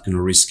I'm not going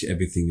to risk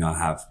everything I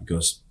have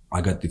because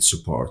I got this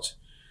support.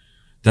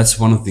 That's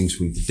one of the things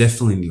we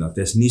definitely need.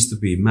 There needs to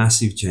be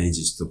massive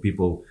changes so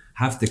people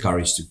have the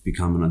courage to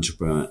become an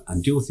entrepreneur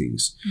and do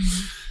things.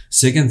 Mm-hmm.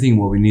 Second thing,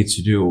 what we need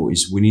to do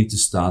is we need to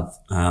start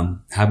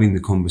having the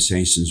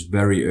conversations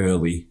very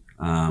early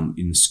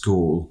in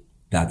school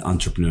that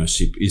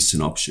entrepreneurship is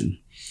an option.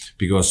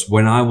 Because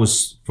when I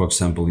was, for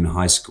example, in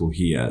high school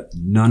here,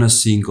 not a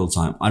single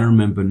time, I don't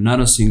remember not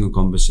a single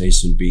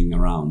conversation being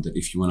around that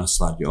if you want to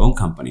start your own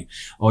company,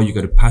 you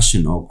got a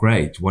passion,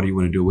 great. What do you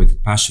want to do with the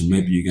passion?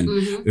 Maybe you can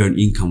earn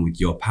income with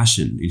your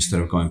passion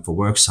instead of going for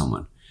work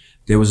somewhere.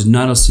 There was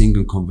not a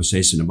single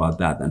conversation about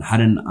that. And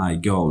hadn't I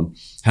gone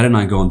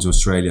to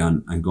Australia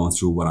and gone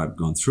through what I've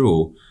gone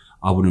through,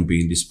 I wouldn't be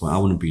in this point. I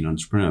wouldn't be an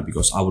entrepreneur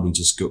because I wouldn't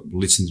just go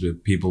listen to the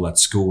people at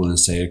school and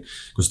say,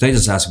 because they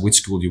just ask, which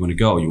school do you want to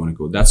go? You want to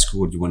go that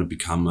school? Do you want to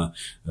become a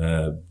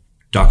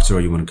doctor?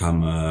 You want to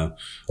become a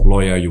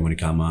lawyer? You want to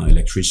become an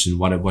electrician?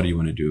 What do you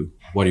want to do?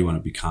 What do you want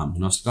to become?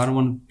 And I was like, I don't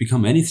want to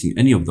become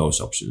any of those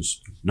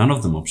options. None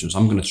of them options.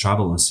 I'm going to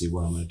travel and see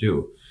what I'm going to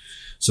do.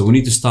 So we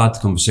need to start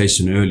the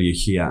conversation earlier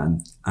here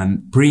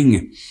and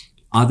bring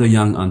other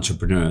young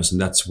entrepreneurs, and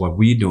that's what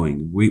we're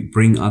doing. We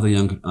bring other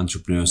young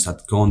entrepreneurs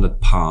that go on that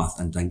path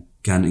and then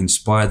can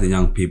inspire the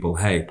young people.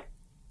 Hey,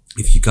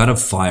 if you got a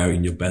fire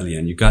in your belly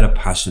and you got a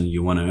passion,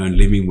 you want to earn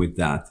living with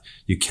that,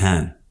 you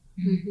can.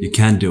 Mm-hmm. You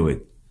can do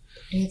it.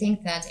 Do you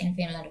think that in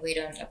Finland we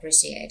don't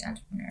appreciate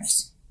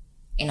entrepreneurs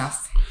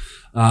enough?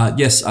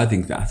 Yes, I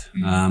think that.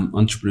 Mm-hmm.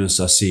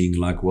 Entrepreneurs are seeing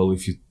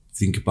if you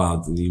think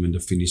about even the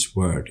Finnish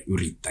word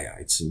yrittäjä,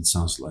 it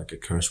sounds like a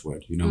curse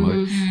word,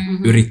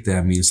 Mm-hmm.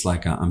 Yrittäjä means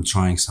I'm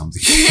trying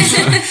something,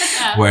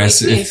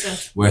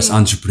 whereas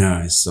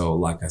entrepreneur is so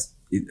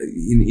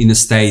in the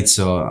States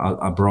or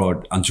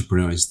abroad,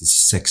 entrepreneur is this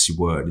sexy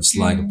word. It's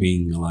like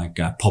being like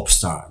a pop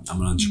star.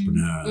 I'm an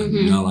entrepreneur. And,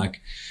 you know,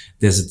 like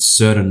there's a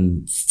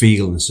certain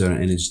feel and a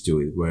certain energy to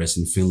it. Whereas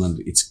in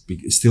Finland, it's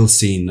still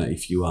seen that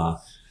if you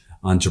are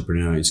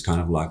entrepreneur, it's kind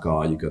of like,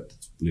 oh, you got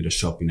a little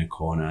shop in a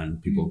corner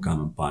and people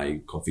come and buy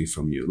coffee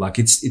from you. Like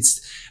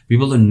it's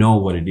people don't know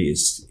what it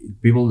is.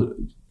 People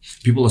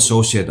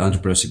associate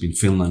entrepreneurship in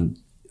Finland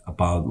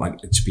about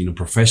like it's been a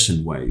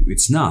profession way.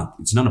 It's not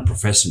a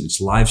profession. It's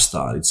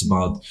lifestyle. It's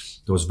about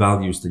those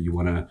values that you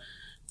wanna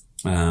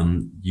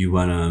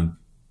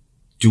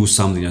do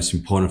something that's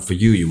important for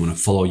you. You wanna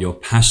follow your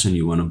passion.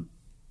 You wanna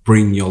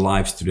bring your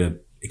life to the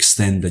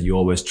extent that you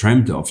always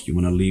dreamed of. You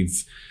wanna lead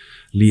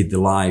the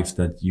life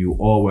that you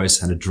always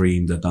had a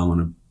dream that I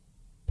wanna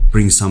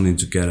bring something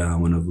together. I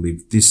wanna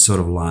live this sort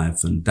of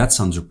life, and that's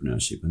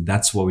entrepreneurship, and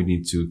that's what we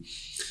need to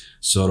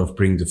sort of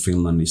bring to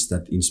Finland, is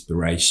that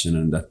inspiration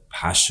and that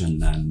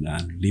passion and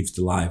live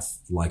the life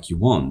like you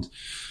want.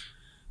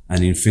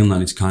 And in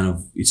Finland,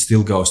 it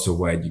still goes to a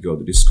way you go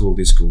to this school,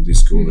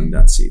 and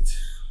that's it.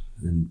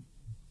 And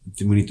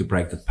we need to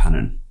break that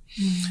pattern.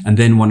 And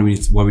then what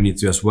we need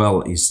to do as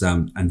well is,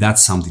 and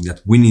that's something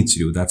that we need to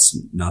do. That's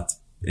not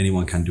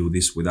anyone can do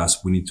this with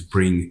us. We need to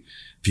bring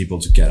people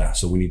together.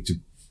 So we need to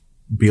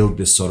build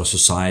this sort of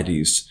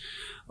societies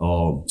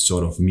or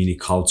sort of mini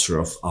culture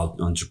of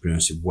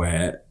entrepreneurship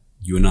where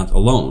you're not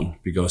alone.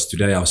 Because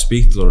today I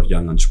speak to a lot of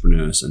young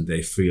entrepreneurs and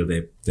they feel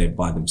they're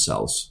by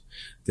themselves.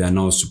 There are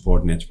no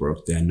support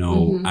network. There are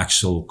no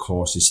actual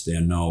courses. There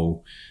are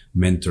no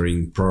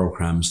mentoring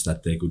programs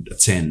that they could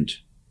attend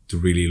to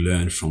really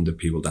learn from the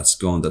people that's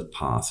gone that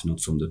path, not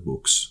from the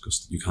books,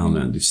 because you can't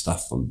learn this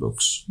stuff from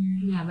books.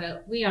 Yeah, well,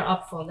 we are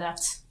up for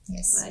that.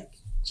 Yes. Like,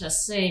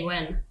 just say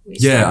when we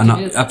Yeah, start and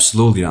to do that.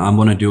 absolutely, I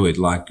want to do it.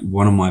 Like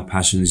one of my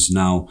passions is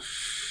now,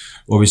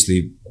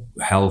 obviously,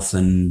 health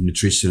and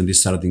nutrition and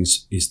this sort of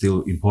things is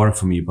still important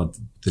for me. But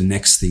the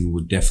next thing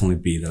would definitely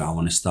be that I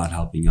want to start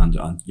helping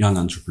young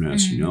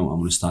entrepreneurs. You know, I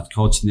want to start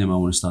coaching them. I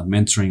want to start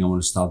mentoring. I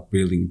want to start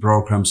building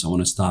programs. I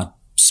want to start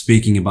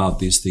speaking about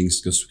these things,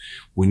 because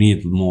we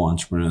need more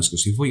entrepreneurs.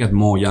 Because if we get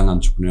more young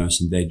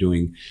entrepreneurs and they're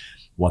doing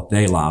what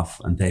they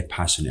love and they're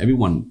passionate,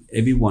 everyone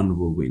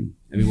will win.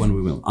 Everyone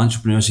will win.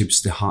 Entrepreneurship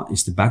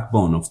is the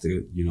backbone of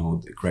the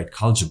great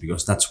culture,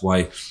 because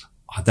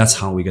that's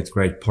how we get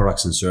great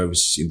products and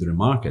services into the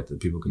market that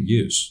people can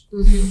use.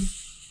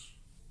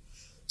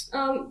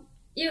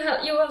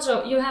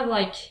 You have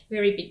like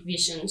very big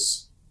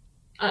visions.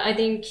 I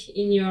think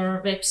in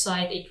your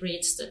website it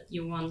reads that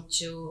you want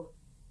to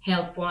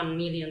help 1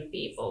 million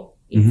people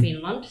in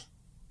Finland,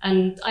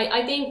 and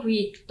I think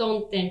we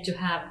don't tend to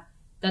have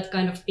that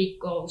kind of big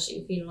goals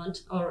in Finland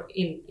or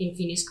in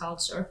Finnish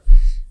culture.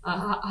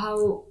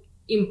 How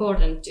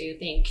important do you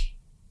think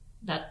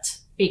that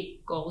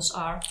big goals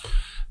are?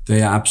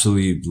 They are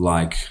absolutely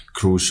like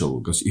crucial,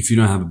 because if you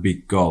don't have a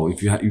big goal,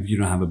 if you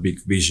don't have a big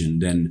vision,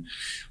 then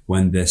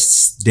when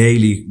this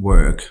daily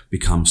work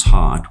becomes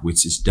hard,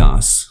 which it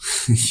does,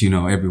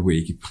 every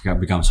week it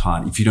becomes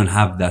hard. If you don't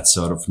have that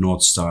sort of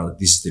North Star, that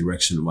this is the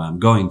direction where I'm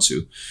going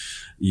to,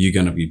 you're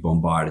going to be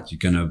bombarded.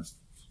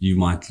 You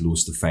might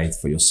lose the faith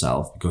for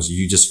yourself, because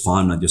you just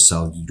find out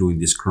yourself, you're doing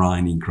this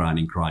grinding,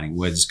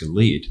 where this can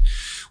lead.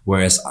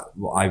 Whereas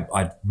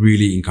I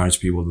really encourage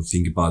people to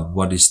think about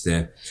what is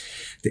the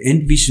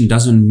end vision.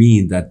 Doesn't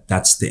mean that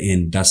that's the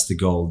end, that's the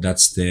goal,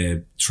 that's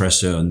the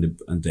treasure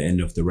and the end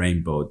of the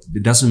rainbow.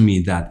 It doesn't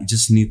mean that. It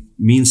just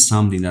means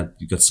something that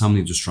you got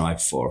something to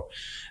strive for.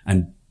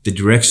 And the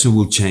direction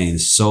will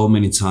change so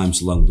many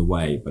times along the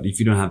way. But if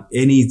you don't have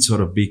any sort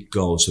of big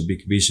goals or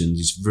big visions,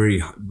 it's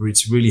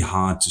really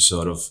hard to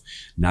sort of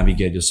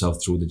navigate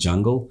yourself through the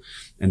jungle.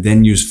 And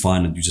then you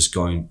find that you're just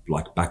going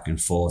like back and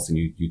forth and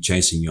you're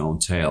chasing your own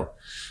tail.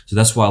 So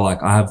that's why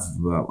like I have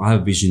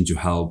a vision to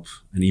help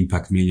and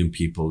impact 1 million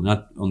people,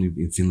 not only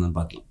in Finland,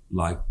 but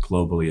like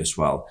globally as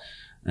well.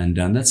 And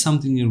that's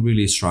something that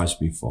really strives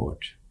me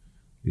forward.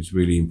 It's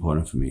really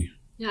important for me.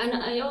 Yeah, and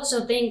I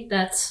also think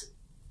that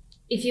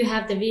if you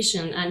have the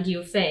vision and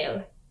you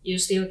fail, you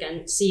still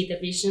can see the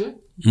vision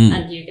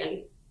and you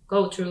can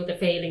go through the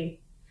failing.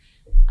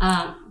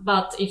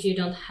 But if you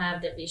don't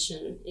have the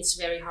vision, it's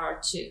very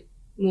hard to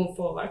move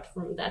forward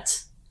from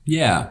that.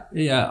 Yeah,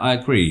 I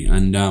agree.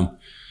 And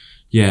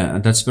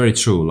that's very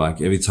true. Like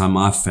every time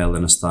I failed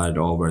and I started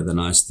over, then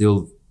I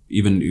still,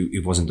 even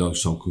it wasn't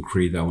so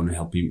concrete that I want to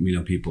help 1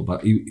 million people,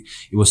 but it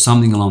was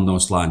something along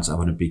those lines. I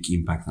want a big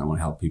impact and I want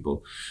to help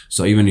people.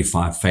 So even if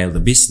I fail the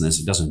business,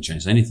 it doesn't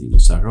change anything.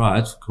 It's like,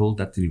 right, cool,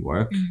 that didn't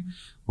work.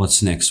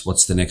 What's next?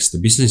 What's the next? The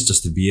business is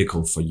just a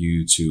vehicle for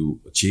you to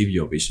achieve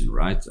your vision,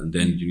 right? And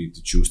then you need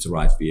to choose the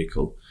right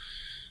vehicle.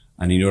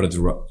 And in order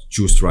to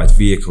choose the right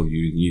vehicle,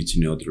 you need to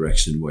know the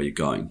direction where you're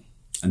going.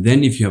 And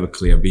then if you have a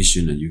clear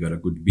vision and you got a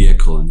good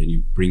vehicle, and then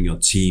you bring your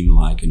team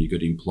and you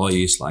got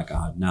employees like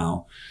I have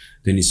now,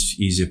 then it's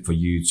easier for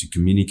you to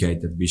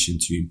communicate that vision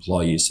to your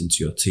employees and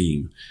to your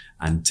team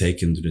and take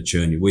them to the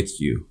journey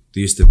with you.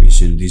 This is the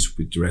vision, this is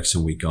the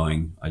direction we're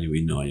going. Are you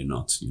in or are you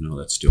not?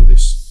 Let's do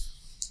this.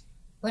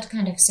 What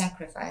kind of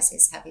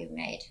sacrifices have you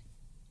made?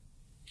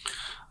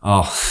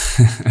 Oh,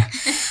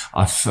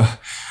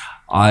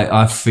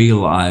 I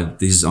feel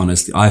this is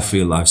honestly, I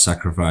feel I've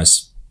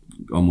sacrificed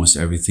almost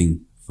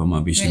everything for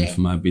my vision, Really?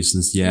 for my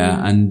business.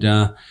 Yeah. And,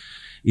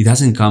 it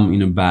hasn't come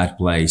in a bad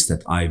place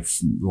that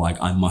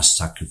I must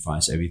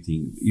sacrifice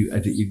everything.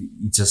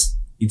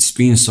 It's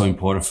been so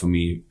important for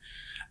me,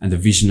 and the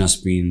vision has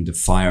been the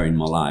fire in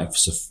my life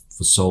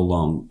for so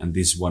long. And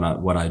this is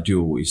what I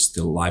do is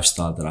the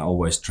lifestyle that I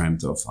always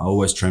dreamt of. I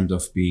always dreamt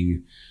of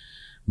being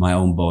my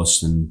own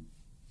boss and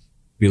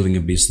building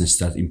a business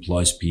that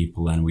employs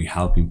people, and we're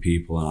helping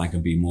people, and I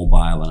can be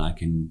mobile and I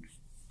can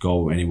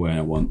go anywhere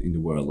I want in the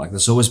world. Like,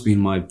 that's always been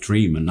my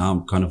dream, and now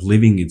I'm kind of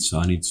living it. So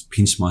I need to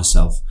pinch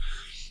myself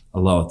a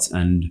lot.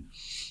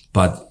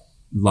 But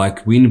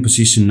like, we're in a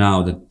position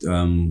now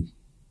that,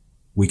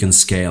 we can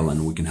scale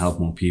and we can help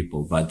more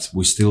people, but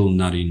we're still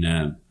not in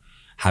a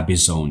happy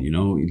zone, you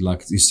know.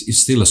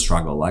 It's still a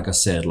struggle. Like I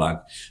said, like,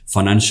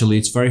 financially,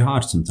 it's very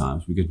hard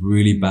sometimes. We get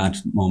really bad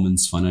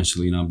moments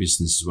financially in our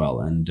business as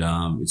well. And,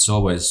 it's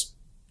always,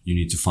 you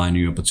need to find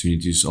new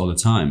opportunities all the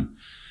time.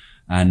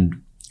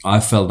 And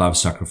I felt I've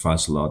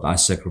sacrificed a lot. I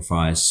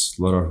sacrificed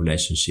a lot of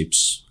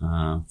relationships,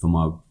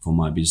 for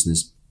my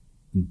business,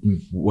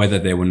 whether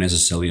they were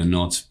necessary or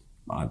not.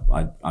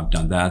 I've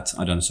done that.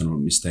 I've done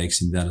some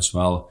mistakes in that as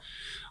well.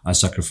 I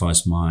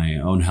sacrificed my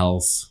own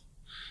health.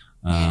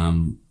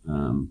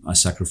 I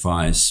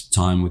sacrifice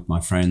time with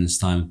my friends,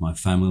 time with my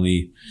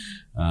family.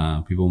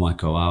 People might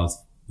go out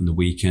on the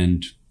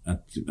weekend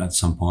at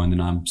some point,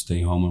 and I'm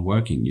staying home and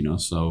working, you know.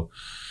 So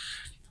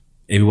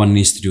everyone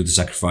needs to do the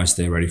sacrifice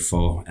they're ready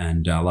for.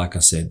 And like I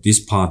said,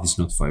 this path is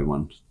not for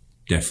everyone.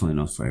 Definitely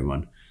not for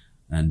everyone.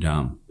 And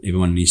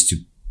everyone needs to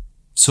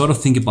sort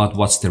of think about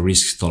what's the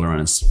risk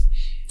tolerance.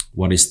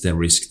 What is the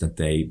risk that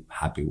they're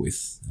happy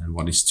with, and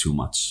what is too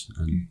much?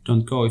 And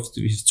don't go, if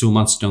it's too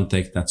much, don't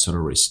take that sort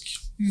of risk.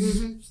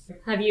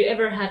 Mm-hmm. Have you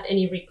ever had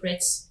any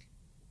regrets,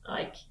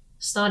 like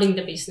starting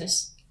the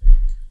business?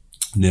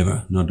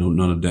 Never, not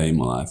a day in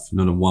my life.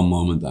 Not a one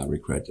moment I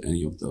regret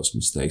any of those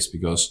mistakes,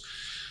 because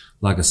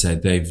like I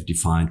said, they've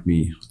defined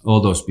me. All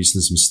those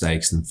business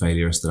mistakes and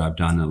failures that I've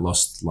done and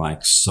lost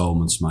like so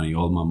much money,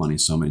 all my money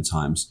so many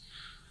times.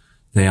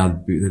 They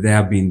have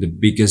been the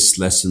biggest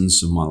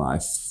lessons of my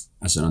life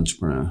as an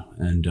entrepreneur,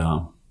 and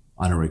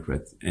I don't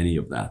regret any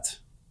of that.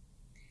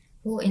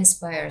 Who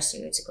inspires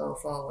you to go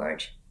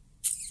forward?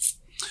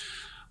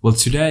 Well,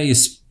 today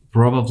is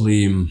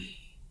probably,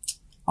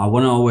 I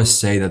want to always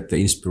say that the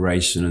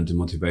inspiration and the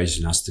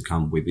motivation has to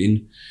come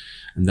within.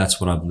 And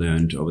that's what I've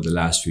learned over the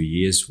last few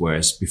years.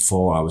 Whereas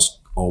before, I was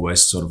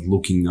always sort of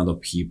looking at other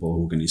people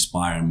who can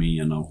inspire me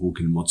and who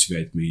can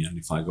motivate me. And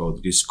if I go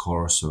to this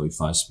course, or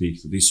if I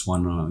speak to this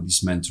one, or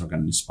this mentor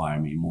can inspire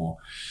me more.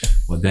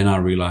 But then I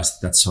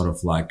realized that's sort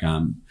of like,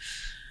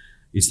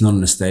 it's not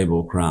on a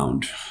stable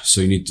ground.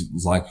 So you need to,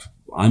 like,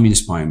 I'm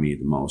inspiring me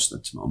the most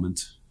at the moment.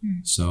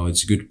 So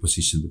it's a good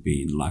position to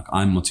be in. Like,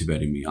 I'm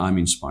motivating me, I'm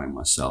inspiring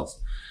myself.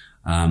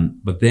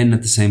 But then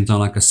at the same time,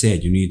 like I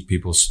said, you need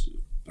people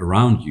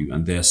around you.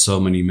 And there are so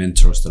many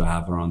mentors that I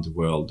have around the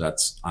world that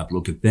I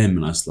look at them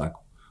and I was like,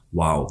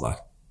 wow, like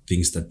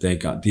things that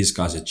these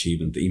guys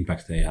achieved and the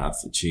impact they have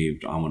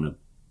achieved, I want to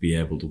be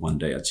able to one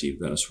day achieve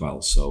that as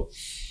well. So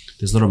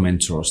there's a lot of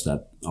mentors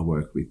that I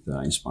work with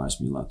that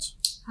inspires me a lot.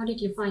 How did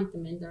you find the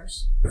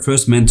mentors? The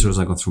first mentors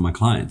I got through my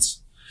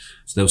clients.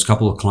 So there was a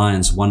couple of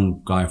clients.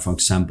 One guy, for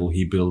example,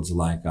 he built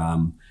like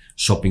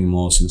shopping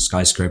malls and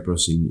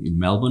skyscrapers in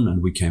Melbourne,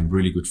 and we became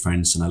really good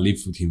friends. And I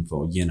lived with him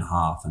for a year and a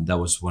half, and that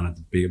was one of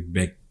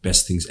the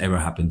best things ever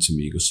happened to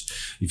me. Because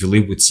if you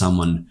live with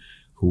someone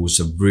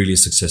who's a really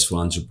successful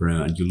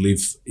entrepreneur and you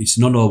live, it's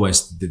not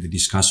always the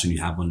discussion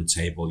you have on the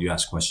table. You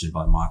ask questions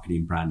about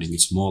marketing, branding.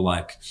 It's more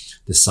like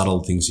the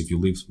subtle things. If you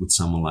live with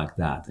someone like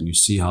that and you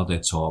see how they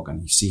talk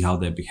and you see how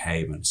they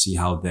behave and see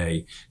how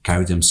they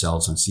carry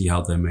themselves and see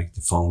how they make the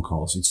phone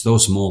calls. It's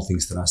those small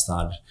things that I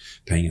started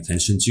paying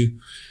attention to.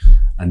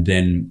 And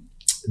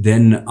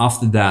then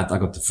after that, I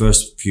got the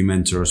first few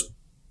mentors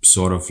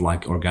sort of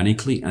like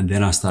organically. And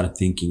then I started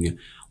thinking,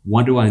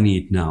 what do I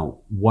need now?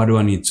 What do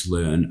I need to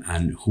learn?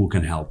 And who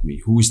can help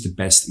me? Who is the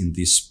best in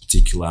this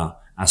particular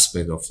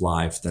aspect of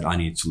life that I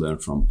need to learn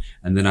from?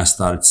 And then I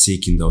started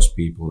seeking those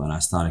people and I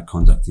started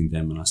contacting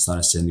them and I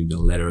started sending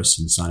them letters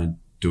and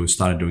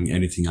started doing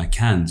anything I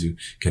can to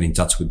get in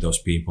touch with those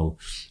people.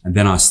 And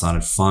then I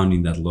started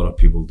finding that a lot of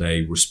people,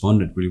 they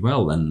responded really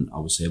well, and I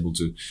was able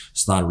to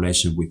start a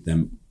relationship with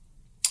them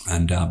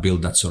and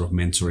build that sort of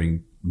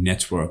mentoring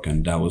network.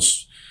 And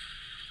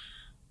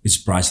it's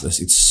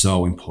priceless. It's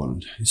so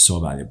important. It's so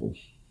valuable.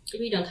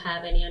 We don't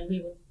have any, and we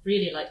would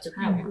really like to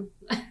have one.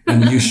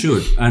 And you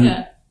should.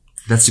 And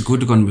that's a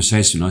good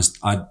conversation.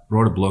 I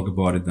wrote a blog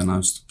about it and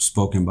I've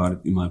spoken about it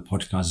in my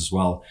podcast as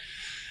well.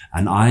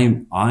 And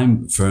I'm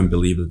a firm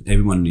believer that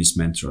everyone needs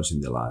mentors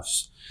in their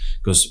lives,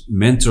 because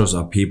mentors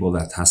are people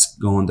that has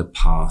gone the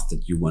path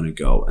that you want to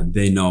go and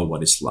they know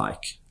what it's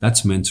like.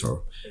 That's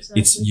mentor.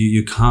 Exactly. It's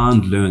you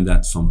can't learn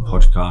that from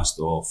podcast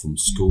or from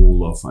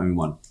school or from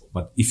anyone.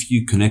 But if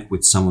you connect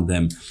with some of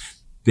them,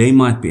 they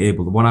might be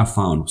able, what I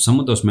found, some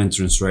of those mentors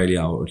in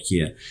Australia or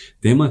here,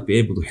 they might be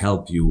able to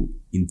help you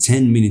in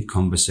 10-minute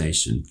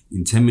conversation.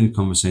 In 10-minute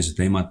conversation,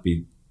 they might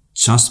be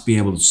just be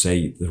able to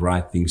say the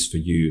right things for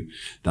you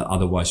that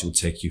otherwise it will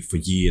take you for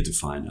years to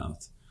find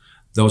out.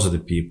 Those are the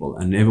people,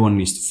 and everyone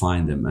needs to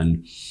find them.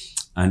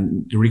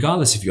 And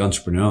regardless if you're an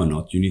entrepreneur or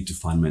not, you need to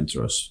find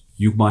mentors.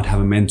 You might have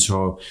a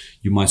mentor,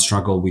 you might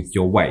struggle with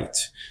your weight,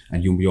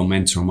 and your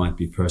mentor might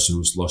be a person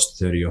who's lost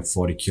 30 or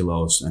 40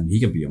 kilos, and he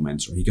can be your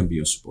mentor, he can be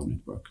your support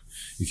network.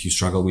 If you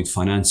struggle with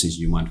finances,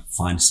 you might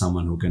find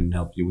someone who can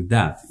help you with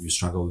that. If you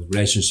struggle with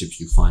relationships,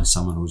 you find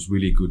someone who's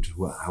really good,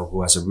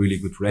 who has a really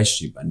good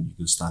relationship, and you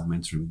can start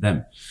mentoring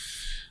them.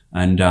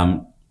 And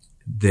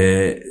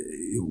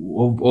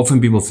often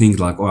people think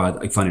like, all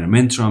right, if I need a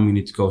mentor, you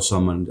need to go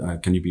someone,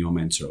 can you be my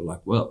mentor? Like,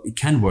 well, it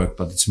can work,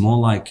 but it's more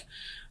like,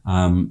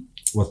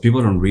 what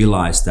people don't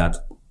realize that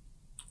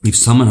if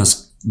someone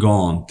has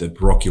gone the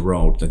rocky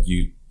road that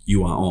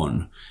you are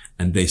on,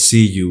 and they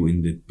see you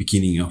in the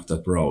beginning of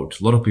that road,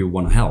 a lot of people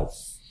want to help.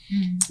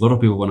 A lot of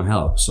people want to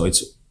help. So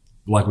it's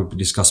like we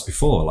discussed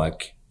before,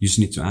 like you just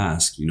need to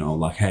ask,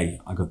 like, hey,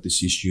 I got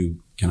this issue.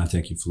 Can I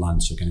take you for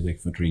lunch, or can I take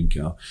you for a drink,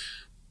 or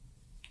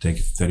take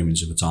 30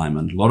 minutes of your time?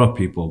 And a lot of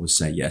people will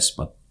say yes,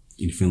 but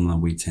in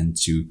Finland, we tend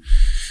to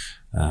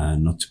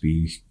not to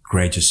be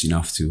courageous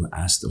enough to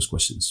ask those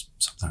questions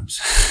sometimes.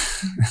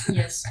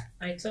 Yes,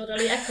 I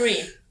totally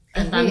agree.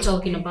 And I'm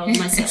talking about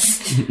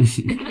myself.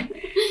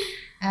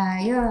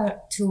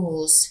 Your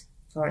tools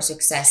for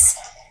success.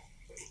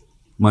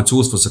 My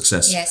tools for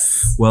success?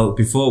 Yes. Well,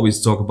 before we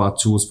talk about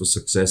tools for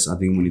success, I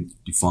think we need to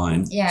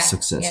define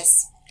success.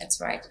 Yes,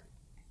 that's right.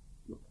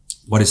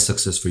 What is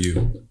success for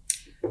you?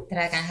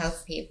 That I can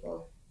help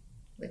people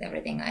with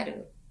everything I do.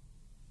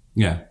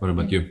 Yeah, what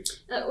about you?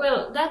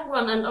 Well, that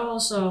one, and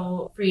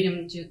also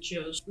freedom to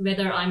choose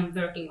whether I'm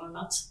working or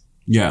not.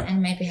 Yeah.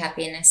 And maybe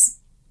happiness,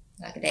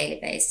 like a daily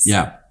basis.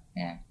 Yeah.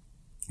 Yeah.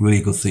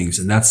 Really good things.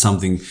 And that's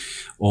something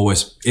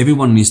always,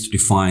 everyone needs to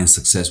define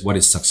success. What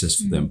is success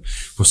for them?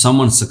 For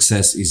someone,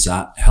 success is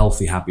a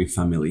healthy, happy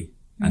family.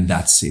 And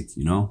that's it,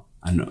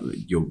 And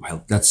your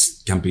health,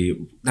 that's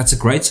a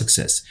great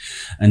success.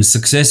 And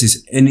success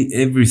is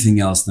everything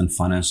else than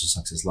financial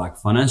success. Like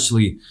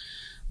financially,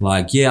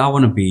 I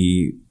want to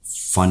be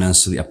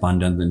financially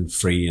abundant and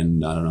free,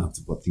 and I don't have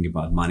to think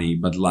about money,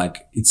 but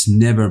like it's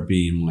never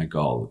been my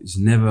goal.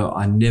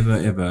 I never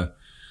ever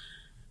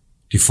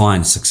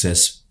define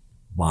success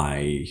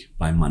by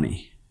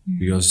money,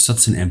 because it's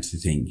such an empty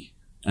thing.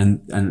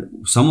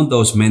 And some of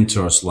those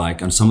mentors,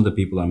 and some of the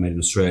people I met in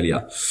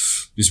Australia,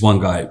 this one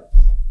guy,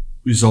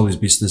 he sold his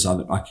business.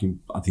 I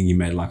think he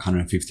made like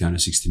 150,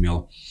 160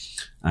 mil,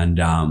 and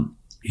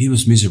he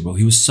was miserable.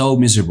 He was so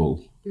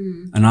miserable.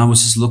 And I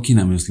was just looking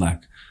at him, I was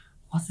like,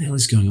 what the hell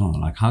is going on?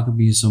 Like, how can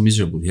he be so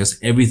miserable? He has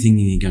everything,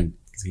 and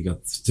he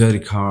got 30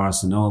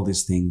 cars and all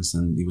these things,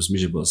 and he was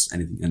miserable as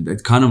anything. And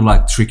it kind of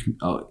like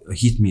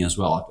hit me as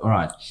well. Like, all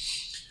right,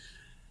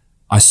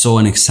 I saw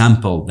an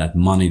example that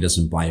money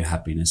doesn't buy you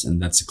happiness,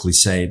 and that's a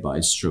cliche, but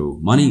it's true.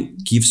 Money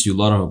gives you a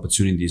lot of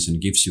opportunities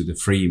and gives you the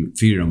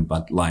freedom,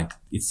 but like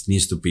it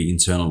needs to be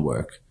internal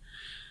work.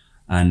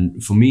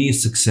 And for me,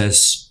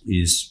 success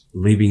is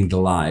living the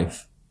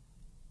life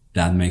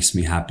that makes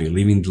me happy,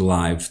 living the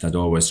life that I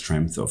always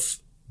dreamt of.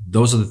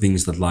 Those are the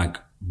things that like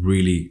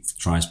really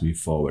drives me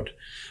forward.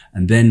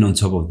 And then on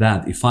top of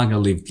that, if I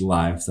can live the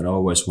life that I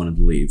always wanted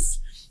to live,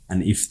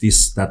 and if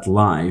that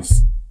life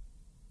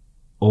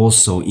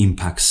also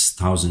impacts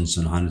thousands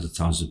and hundreds of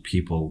thousands of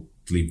people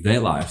to live their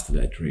life to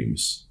their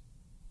dreams,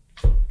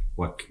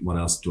 what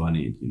else do I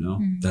need?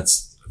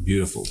 That's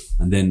beautiful.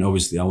 And then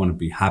obviously I want to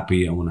be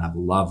happy. I want to have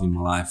love in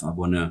my life. I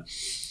want to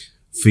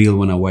feel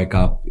when I wake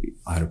up,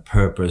 I have a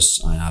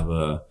purpose. I have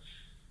a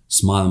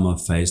smile on my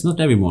face. Not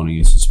every morning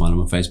is a smile on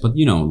my face, but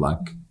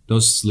like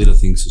those little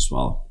things as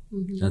well.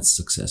 That's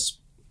success.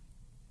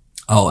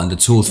 Oh, and the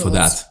tools for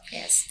that.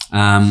 Yes.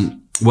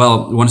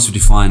 Well, once you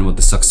define what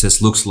the success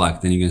looks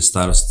like, then you can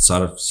start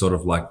sort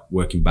of like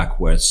working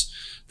backwards.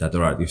 That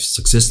all right, if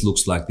success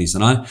looks like this,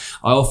 and I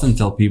often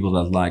tell people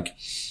that like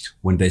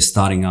when they're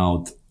starting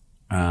out,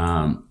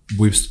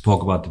 we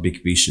spoke about the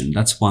big vision.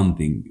 That's one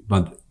thing,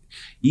 but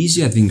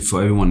easy I think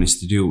for everyone is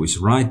to do is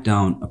write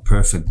down a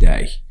perfect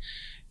day.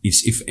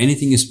 It's if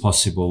anything is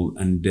possible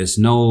and there's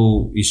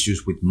no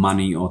issues with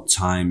money or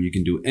time, you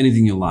can do anything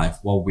in your life.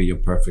 What would be your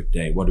perfect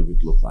day? What would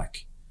it look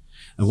like?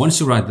 And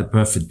once you write the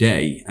perfect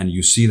day and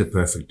you see the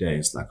perfect day,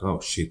 it's like, oh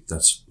shit,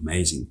 that's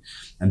amazing.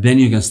 And then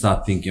you can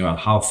start thinking about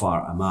how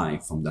far am I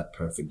from that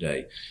perfect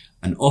day?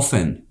 And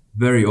often,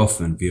 very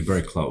often, we are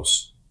very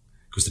close.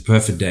 Because the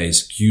perfect day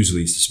is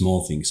usually the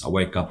small things. I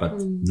wake up at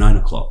 9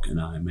 o'clock and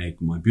I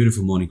make my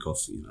beautiful morning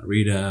coffee and I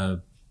read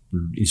a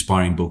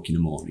inspiring book in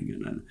the morning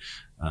and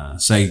then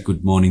say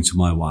good morning to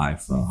my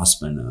wife or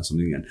husband or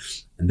something.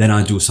 And then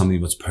I do something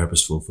that's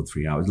purposeful for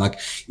 3 hours. Like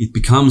it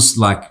becomes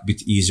like a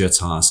bit easier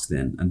task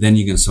then. And then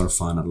you can sort of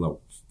find out,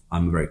 look,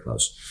 I'm very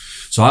close.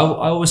 So I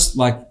always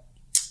like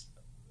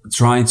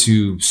trying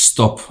to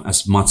stop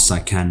as much as I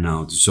can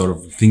now to sort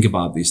of think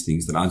about these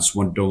things, that I just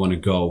don't want to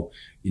go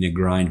in a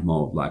grind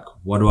mode. Like,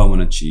 what do I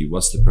want to achieve?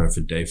 What's the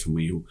perfect day for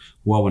me? Who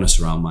I want to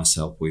surround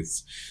myself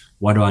with?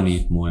 What do I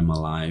need more in my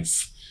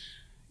life?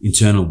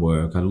 Internal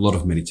work, a lot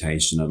of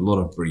meditation, a lot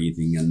of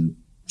breathing, and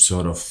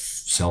sort of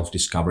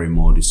self-discovery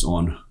mode is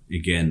on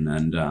again.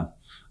 And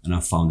I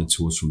found the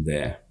tools from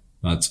there.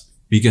 But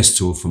biggest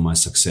tool for my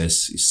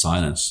success is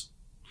silence.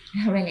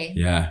 Really?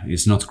 Yeah,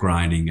 it's not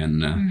grinding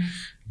and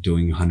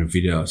doing 100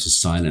 videos, it's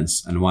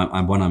silence. And what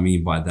I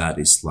mean by that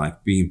is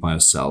like being by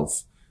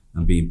yourself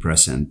and being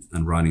present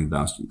and writing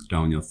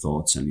down your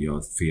thoughts and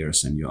your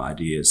fears and your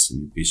ideas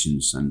and your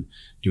visions, and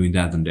doing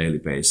that on a daily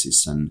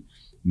basis, and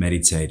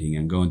meditating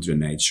and going to the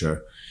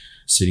nature,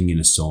 sitting in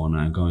a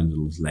sauna and going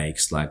to the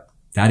lakes. Like,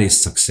 that is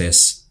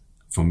success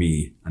for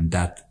me. And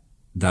that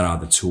are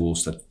the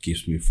tools that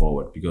keeps me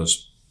forward.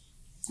 Because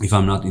if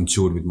I'm not in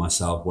tune with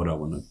myself, what I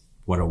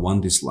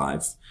want this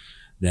life,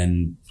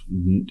 then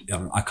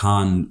I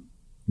can't,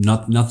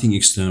 nothing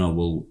external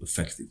will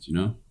affect it, you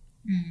know?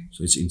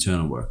 So it's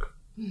internal work.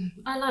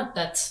 I love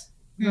that,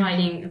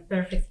 writing a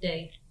perfect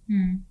day.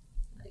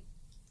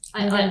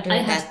 I have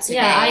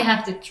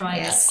to try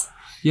that.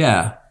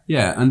 Yeah.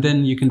 And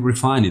then you can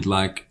refine it.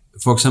 Like,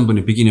 for example, in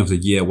the beginning of the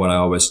year, what I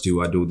always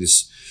do, I do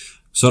this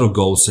sort of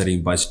goal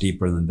setting, but it's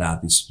deeper than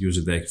that. It's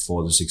usually take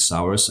 4 to 6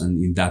 hours.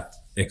 And in that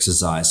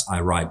exercise, I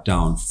write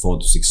down 4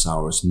 to 6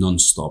 hours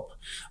non-stop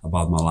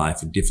about my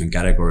life in different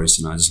categories,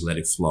 and I just let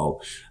it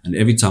flow. And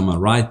every time I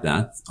write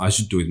that, I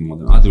should do it more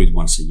than, I do it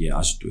once a year.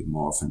 I should do it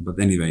more often. But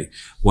anyway,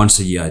 once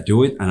a year I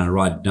do it and I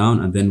write it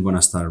down. And then when I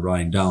started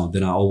writing down,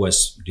 then I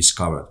always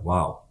discovered,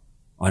 wow,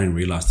 I didn't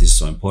realize this is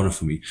so important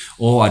for me.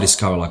 Or I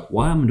discover, like,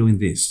 why am I doing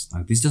this?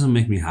 Like, this doesn't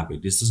make me happy.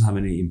 This doesn't have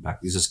any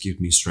impact. This just gives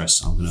me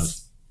stress. I'm going to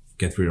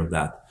get rid of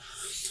that.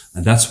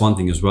 And that's one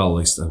thing as well,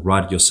 is to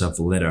write yourself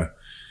a letter.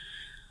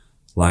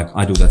 Like,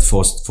 I do that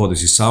 4 to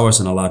 6 hours,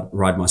 and I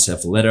write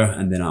myself a letter,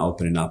 and then I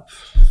open it up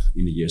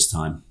in a year's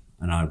time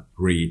and I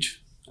read,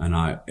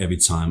 and every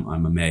time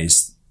I'm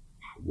amazed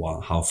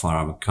how far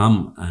I've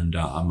come. And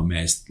I'm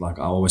amazed. Like,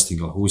 I always think,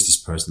 who is this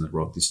person that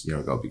wrote this a year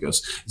ago?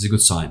 Because it's a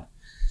good sign.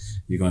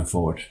 You're going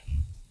forward.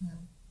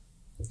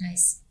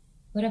 Nice.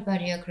 What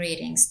about your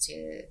greetings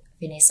to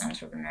Finnish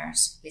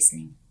entrepreneurs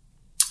listening?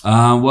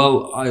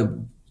 Well, I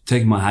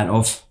take my hat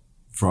off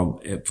for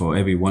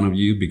every one of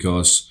you,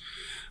 because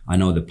I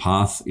know the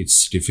path.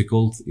 It's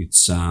difficult.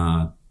 It's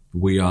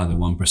we are the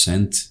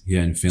 1%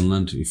 here in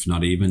Finland, if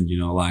not even. You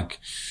know, like,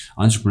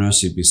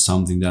 entrepreneurship is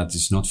something that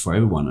is not for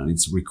everyone, and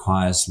it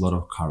requires a lot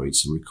of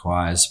courage. It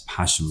requires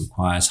passion,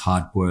 requires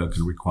hard work,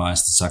 and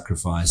requires the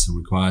sacrifice, and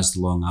requires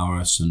the long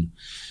hours, and,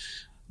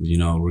 you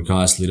know,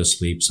 requires little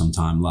sleep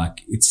sometimes.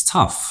 Like, it's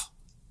tough.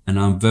 And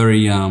I'm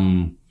very,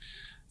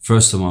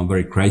 first of all, I'm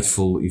very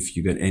grateful if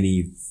you get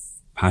any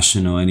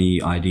passion or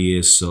any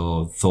ideas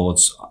or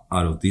thoughts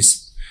out of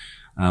this,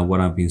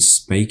 what I've been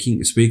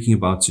speaking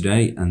about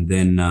today. And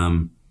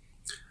then,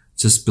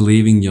 just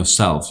believing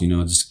yourself, you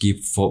know, just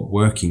keep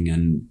working,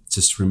 and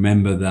just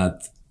remember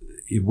that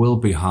it will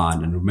be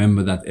hard. And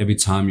remember that every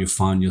time you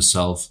find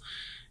yourself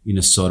in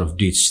a sort of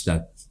ditch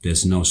that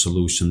there's no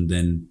solution,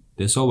 then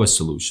there's always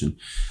solution.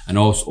 And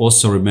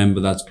also remember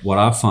that what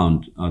I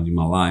found out in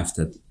my life,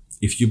 that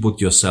if you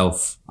put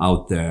yourself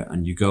out there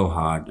and you go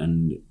hard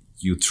and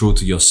you true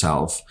to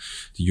yourself,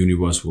 the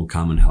universe will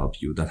come and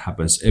help you. That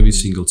happens every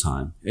single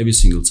time.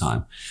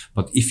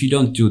 But if you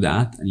don't do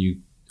that, and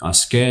you are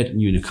scared,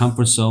 and you're in a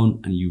comfort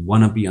zone, and you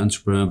want to be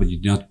entrepreneur, but you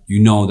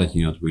know that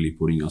you're not really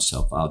putting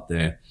yourself out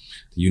there,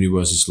 the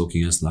universe is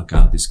looking at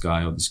like, this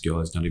guy or this girl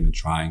is not even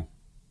trying.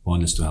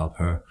 Point is to help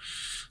her.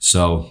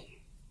 So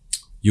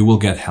you will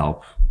get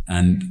help.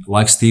 And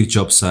like Steve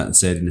Jobs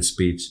said in a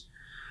speech,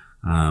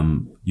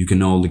 you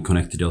can only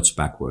connect the dots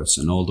backwards,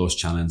 and all those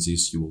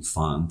challenges you will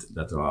find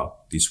that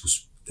this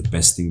was the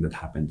best thing that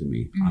happened to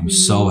me. I'm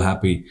so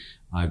happy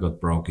I got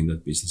broke in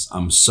that business.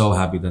 I'm so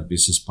happy that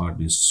business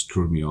partners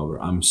screwed me over.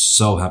 I'm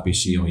so happy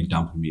he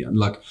dumped me. And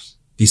like,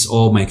 this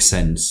all makes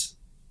sense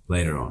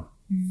later on,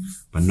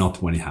 but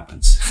not when it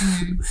happens.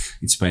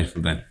 It's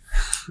painful then.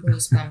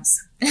 Goosebumps.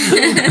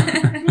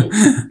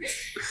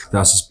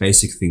 There's just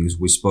basic things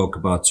we spoke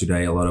about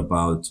today, a lot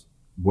about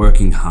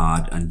working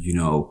hard and, you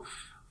know,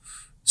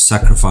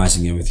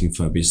 sacrificing everything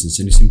for a business,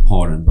 and it's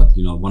important. But,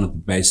 you know, one of the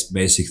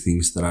basic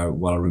things that I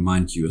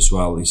remind you as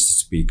well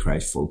is to be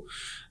grateful.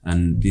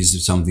 And these are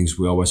some things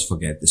we always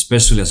forget,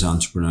 especially as an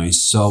entrepreneur.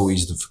 It's so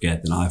easy to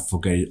forget, and I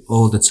forget it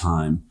all the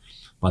time.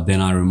 But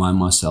then I remind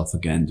myself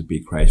again to be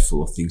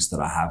grateful of things that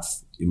I have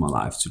in my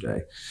life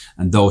today.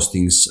 And those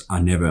things are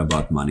never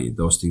about money.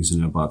 Those things are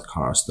never about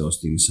cars. Those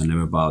things are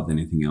never about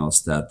anything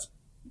else. That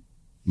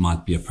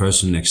might be a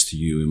person next to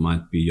you. It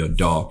might be your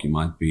dog. It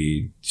might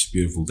be this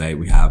beautiful day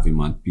we have. It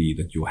might be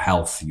that you're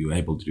healthy. You're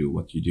able to do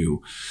what you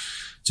do.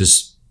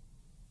 Just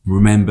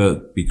remember,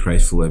 be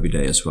grateful every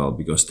day as well,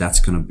 because that's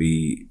going to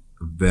be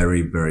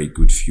very, very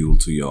good fuel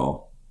to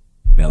your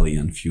belly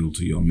and fuel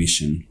to your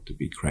mission, to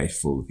be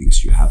grateful for the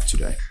things you have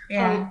today.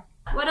 Yeah.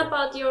 What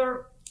about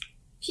your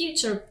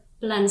future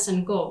plans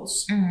and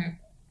goals?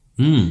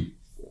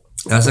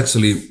 That's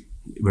actually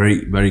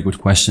very, very good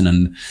question.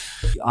 And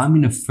I'm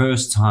in the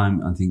first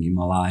time, I think, in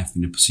my life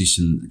in a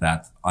position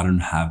that I don't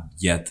have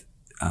yet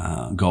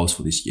goals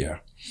for this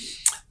year.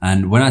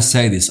 And when I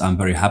say this, I'm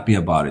very happy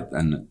about it.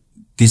 And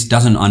this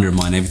doesn't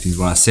undermine everything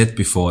what I said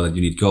before that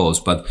you need goals.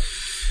 But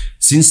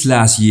since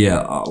last year,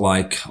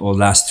 or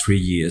last 3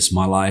 years,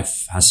 my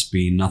life has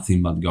been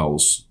nothing but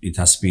goals. It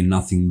has been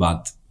nothing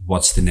but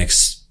what's the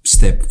next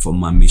step for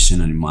my mission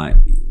and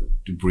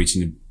to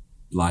reaching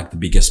like the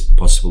biggest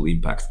possible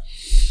impact.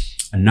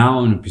 And now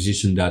I'm in a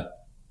position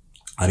that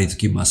I need to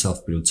give myself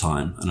a bit of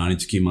time, and I need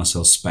to give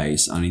myself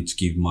space. I need to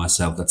give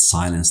myself that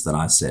silence that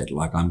I said,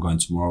 like I'm going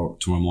tomorrow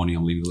morning,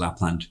 I'm leaving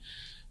Lapland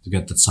to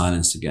get that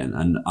silence again.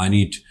 And I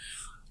need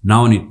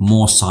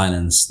more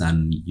silence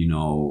than,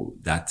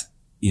 that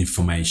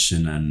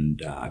information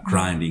and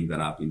grinding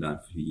that I've been doing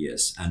for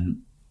years.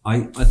 And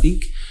I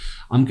think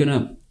I'm going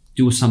to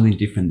do something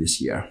different this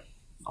year.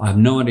 I have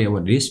no idea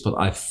what it is, but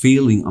I've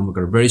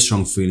got a very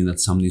strong feeling that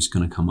something's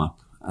going to come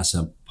up as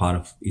a part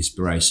of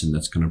inspiration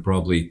that's going to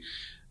probably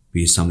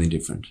be something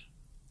different.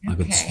 Okay. I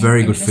got this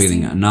very good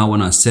feeling. And now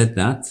when I said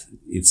that,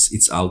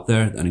 it's out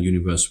there, and the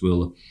universe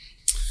will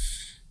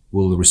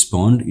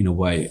respond in a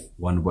way,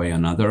 one way or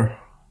another.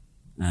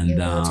 And you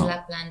go to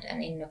Lapland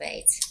and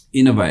innovate.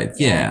 Innovate,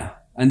 yeah.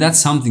 And that's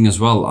something as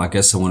well, I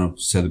guess I want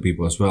to say to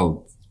people as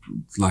well,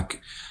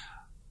 like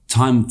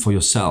time for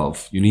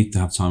yourself. You need to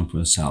have time for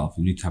yourself.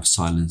 You need to have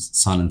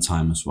silent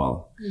time as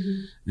well.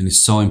 Mm-hmm. And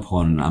it's so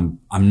important.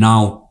 I'm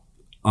now,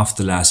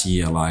 after last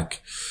year,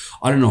 like,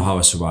 I don't know how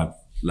I survived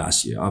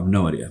last year. I have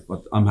no idea,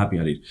 but I'm happy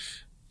I did.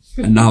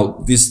 And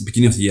now this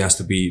beginning of the year has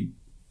to be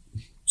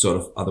sort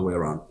of other way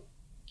around.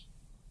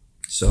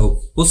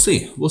 So we'll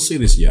see. We'll see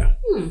this year.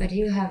 But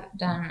you have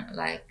done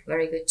like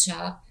very good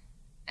job.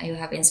 You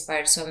have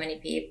inspired so many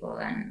people,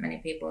 and many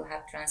people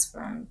have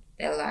transformed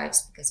their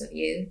lives because of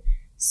you.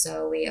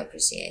 So we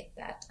appreciate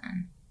that.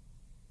 And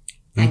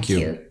thank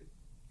you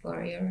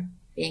for your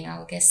being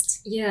our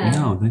guest. Yeah.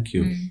 No, thank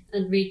you.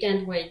 And we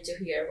can't wait to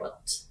hear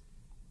what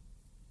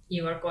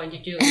you are going to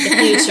do in the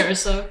future.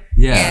 So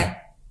yeah.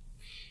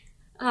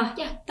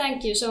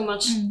 Thank you so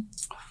much.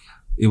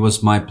 It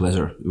was my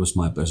pleasure.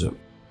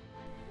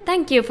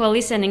 Thank you for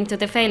listening to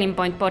the Failing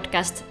Point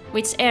podcast,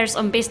 which airs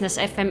on Business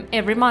FM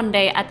every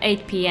Monday at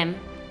 8 p.m.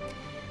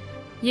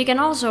 You can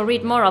also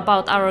read more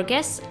about our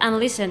guests and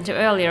listen to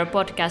earlier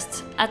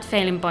podcasts at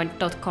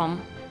failingpoint.com.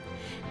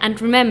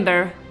 And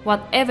remember,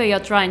 whatever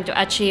you're trying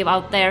to achieve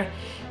out there,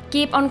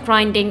 keep on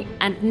grinding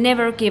and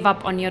never give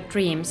up on your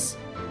dreams.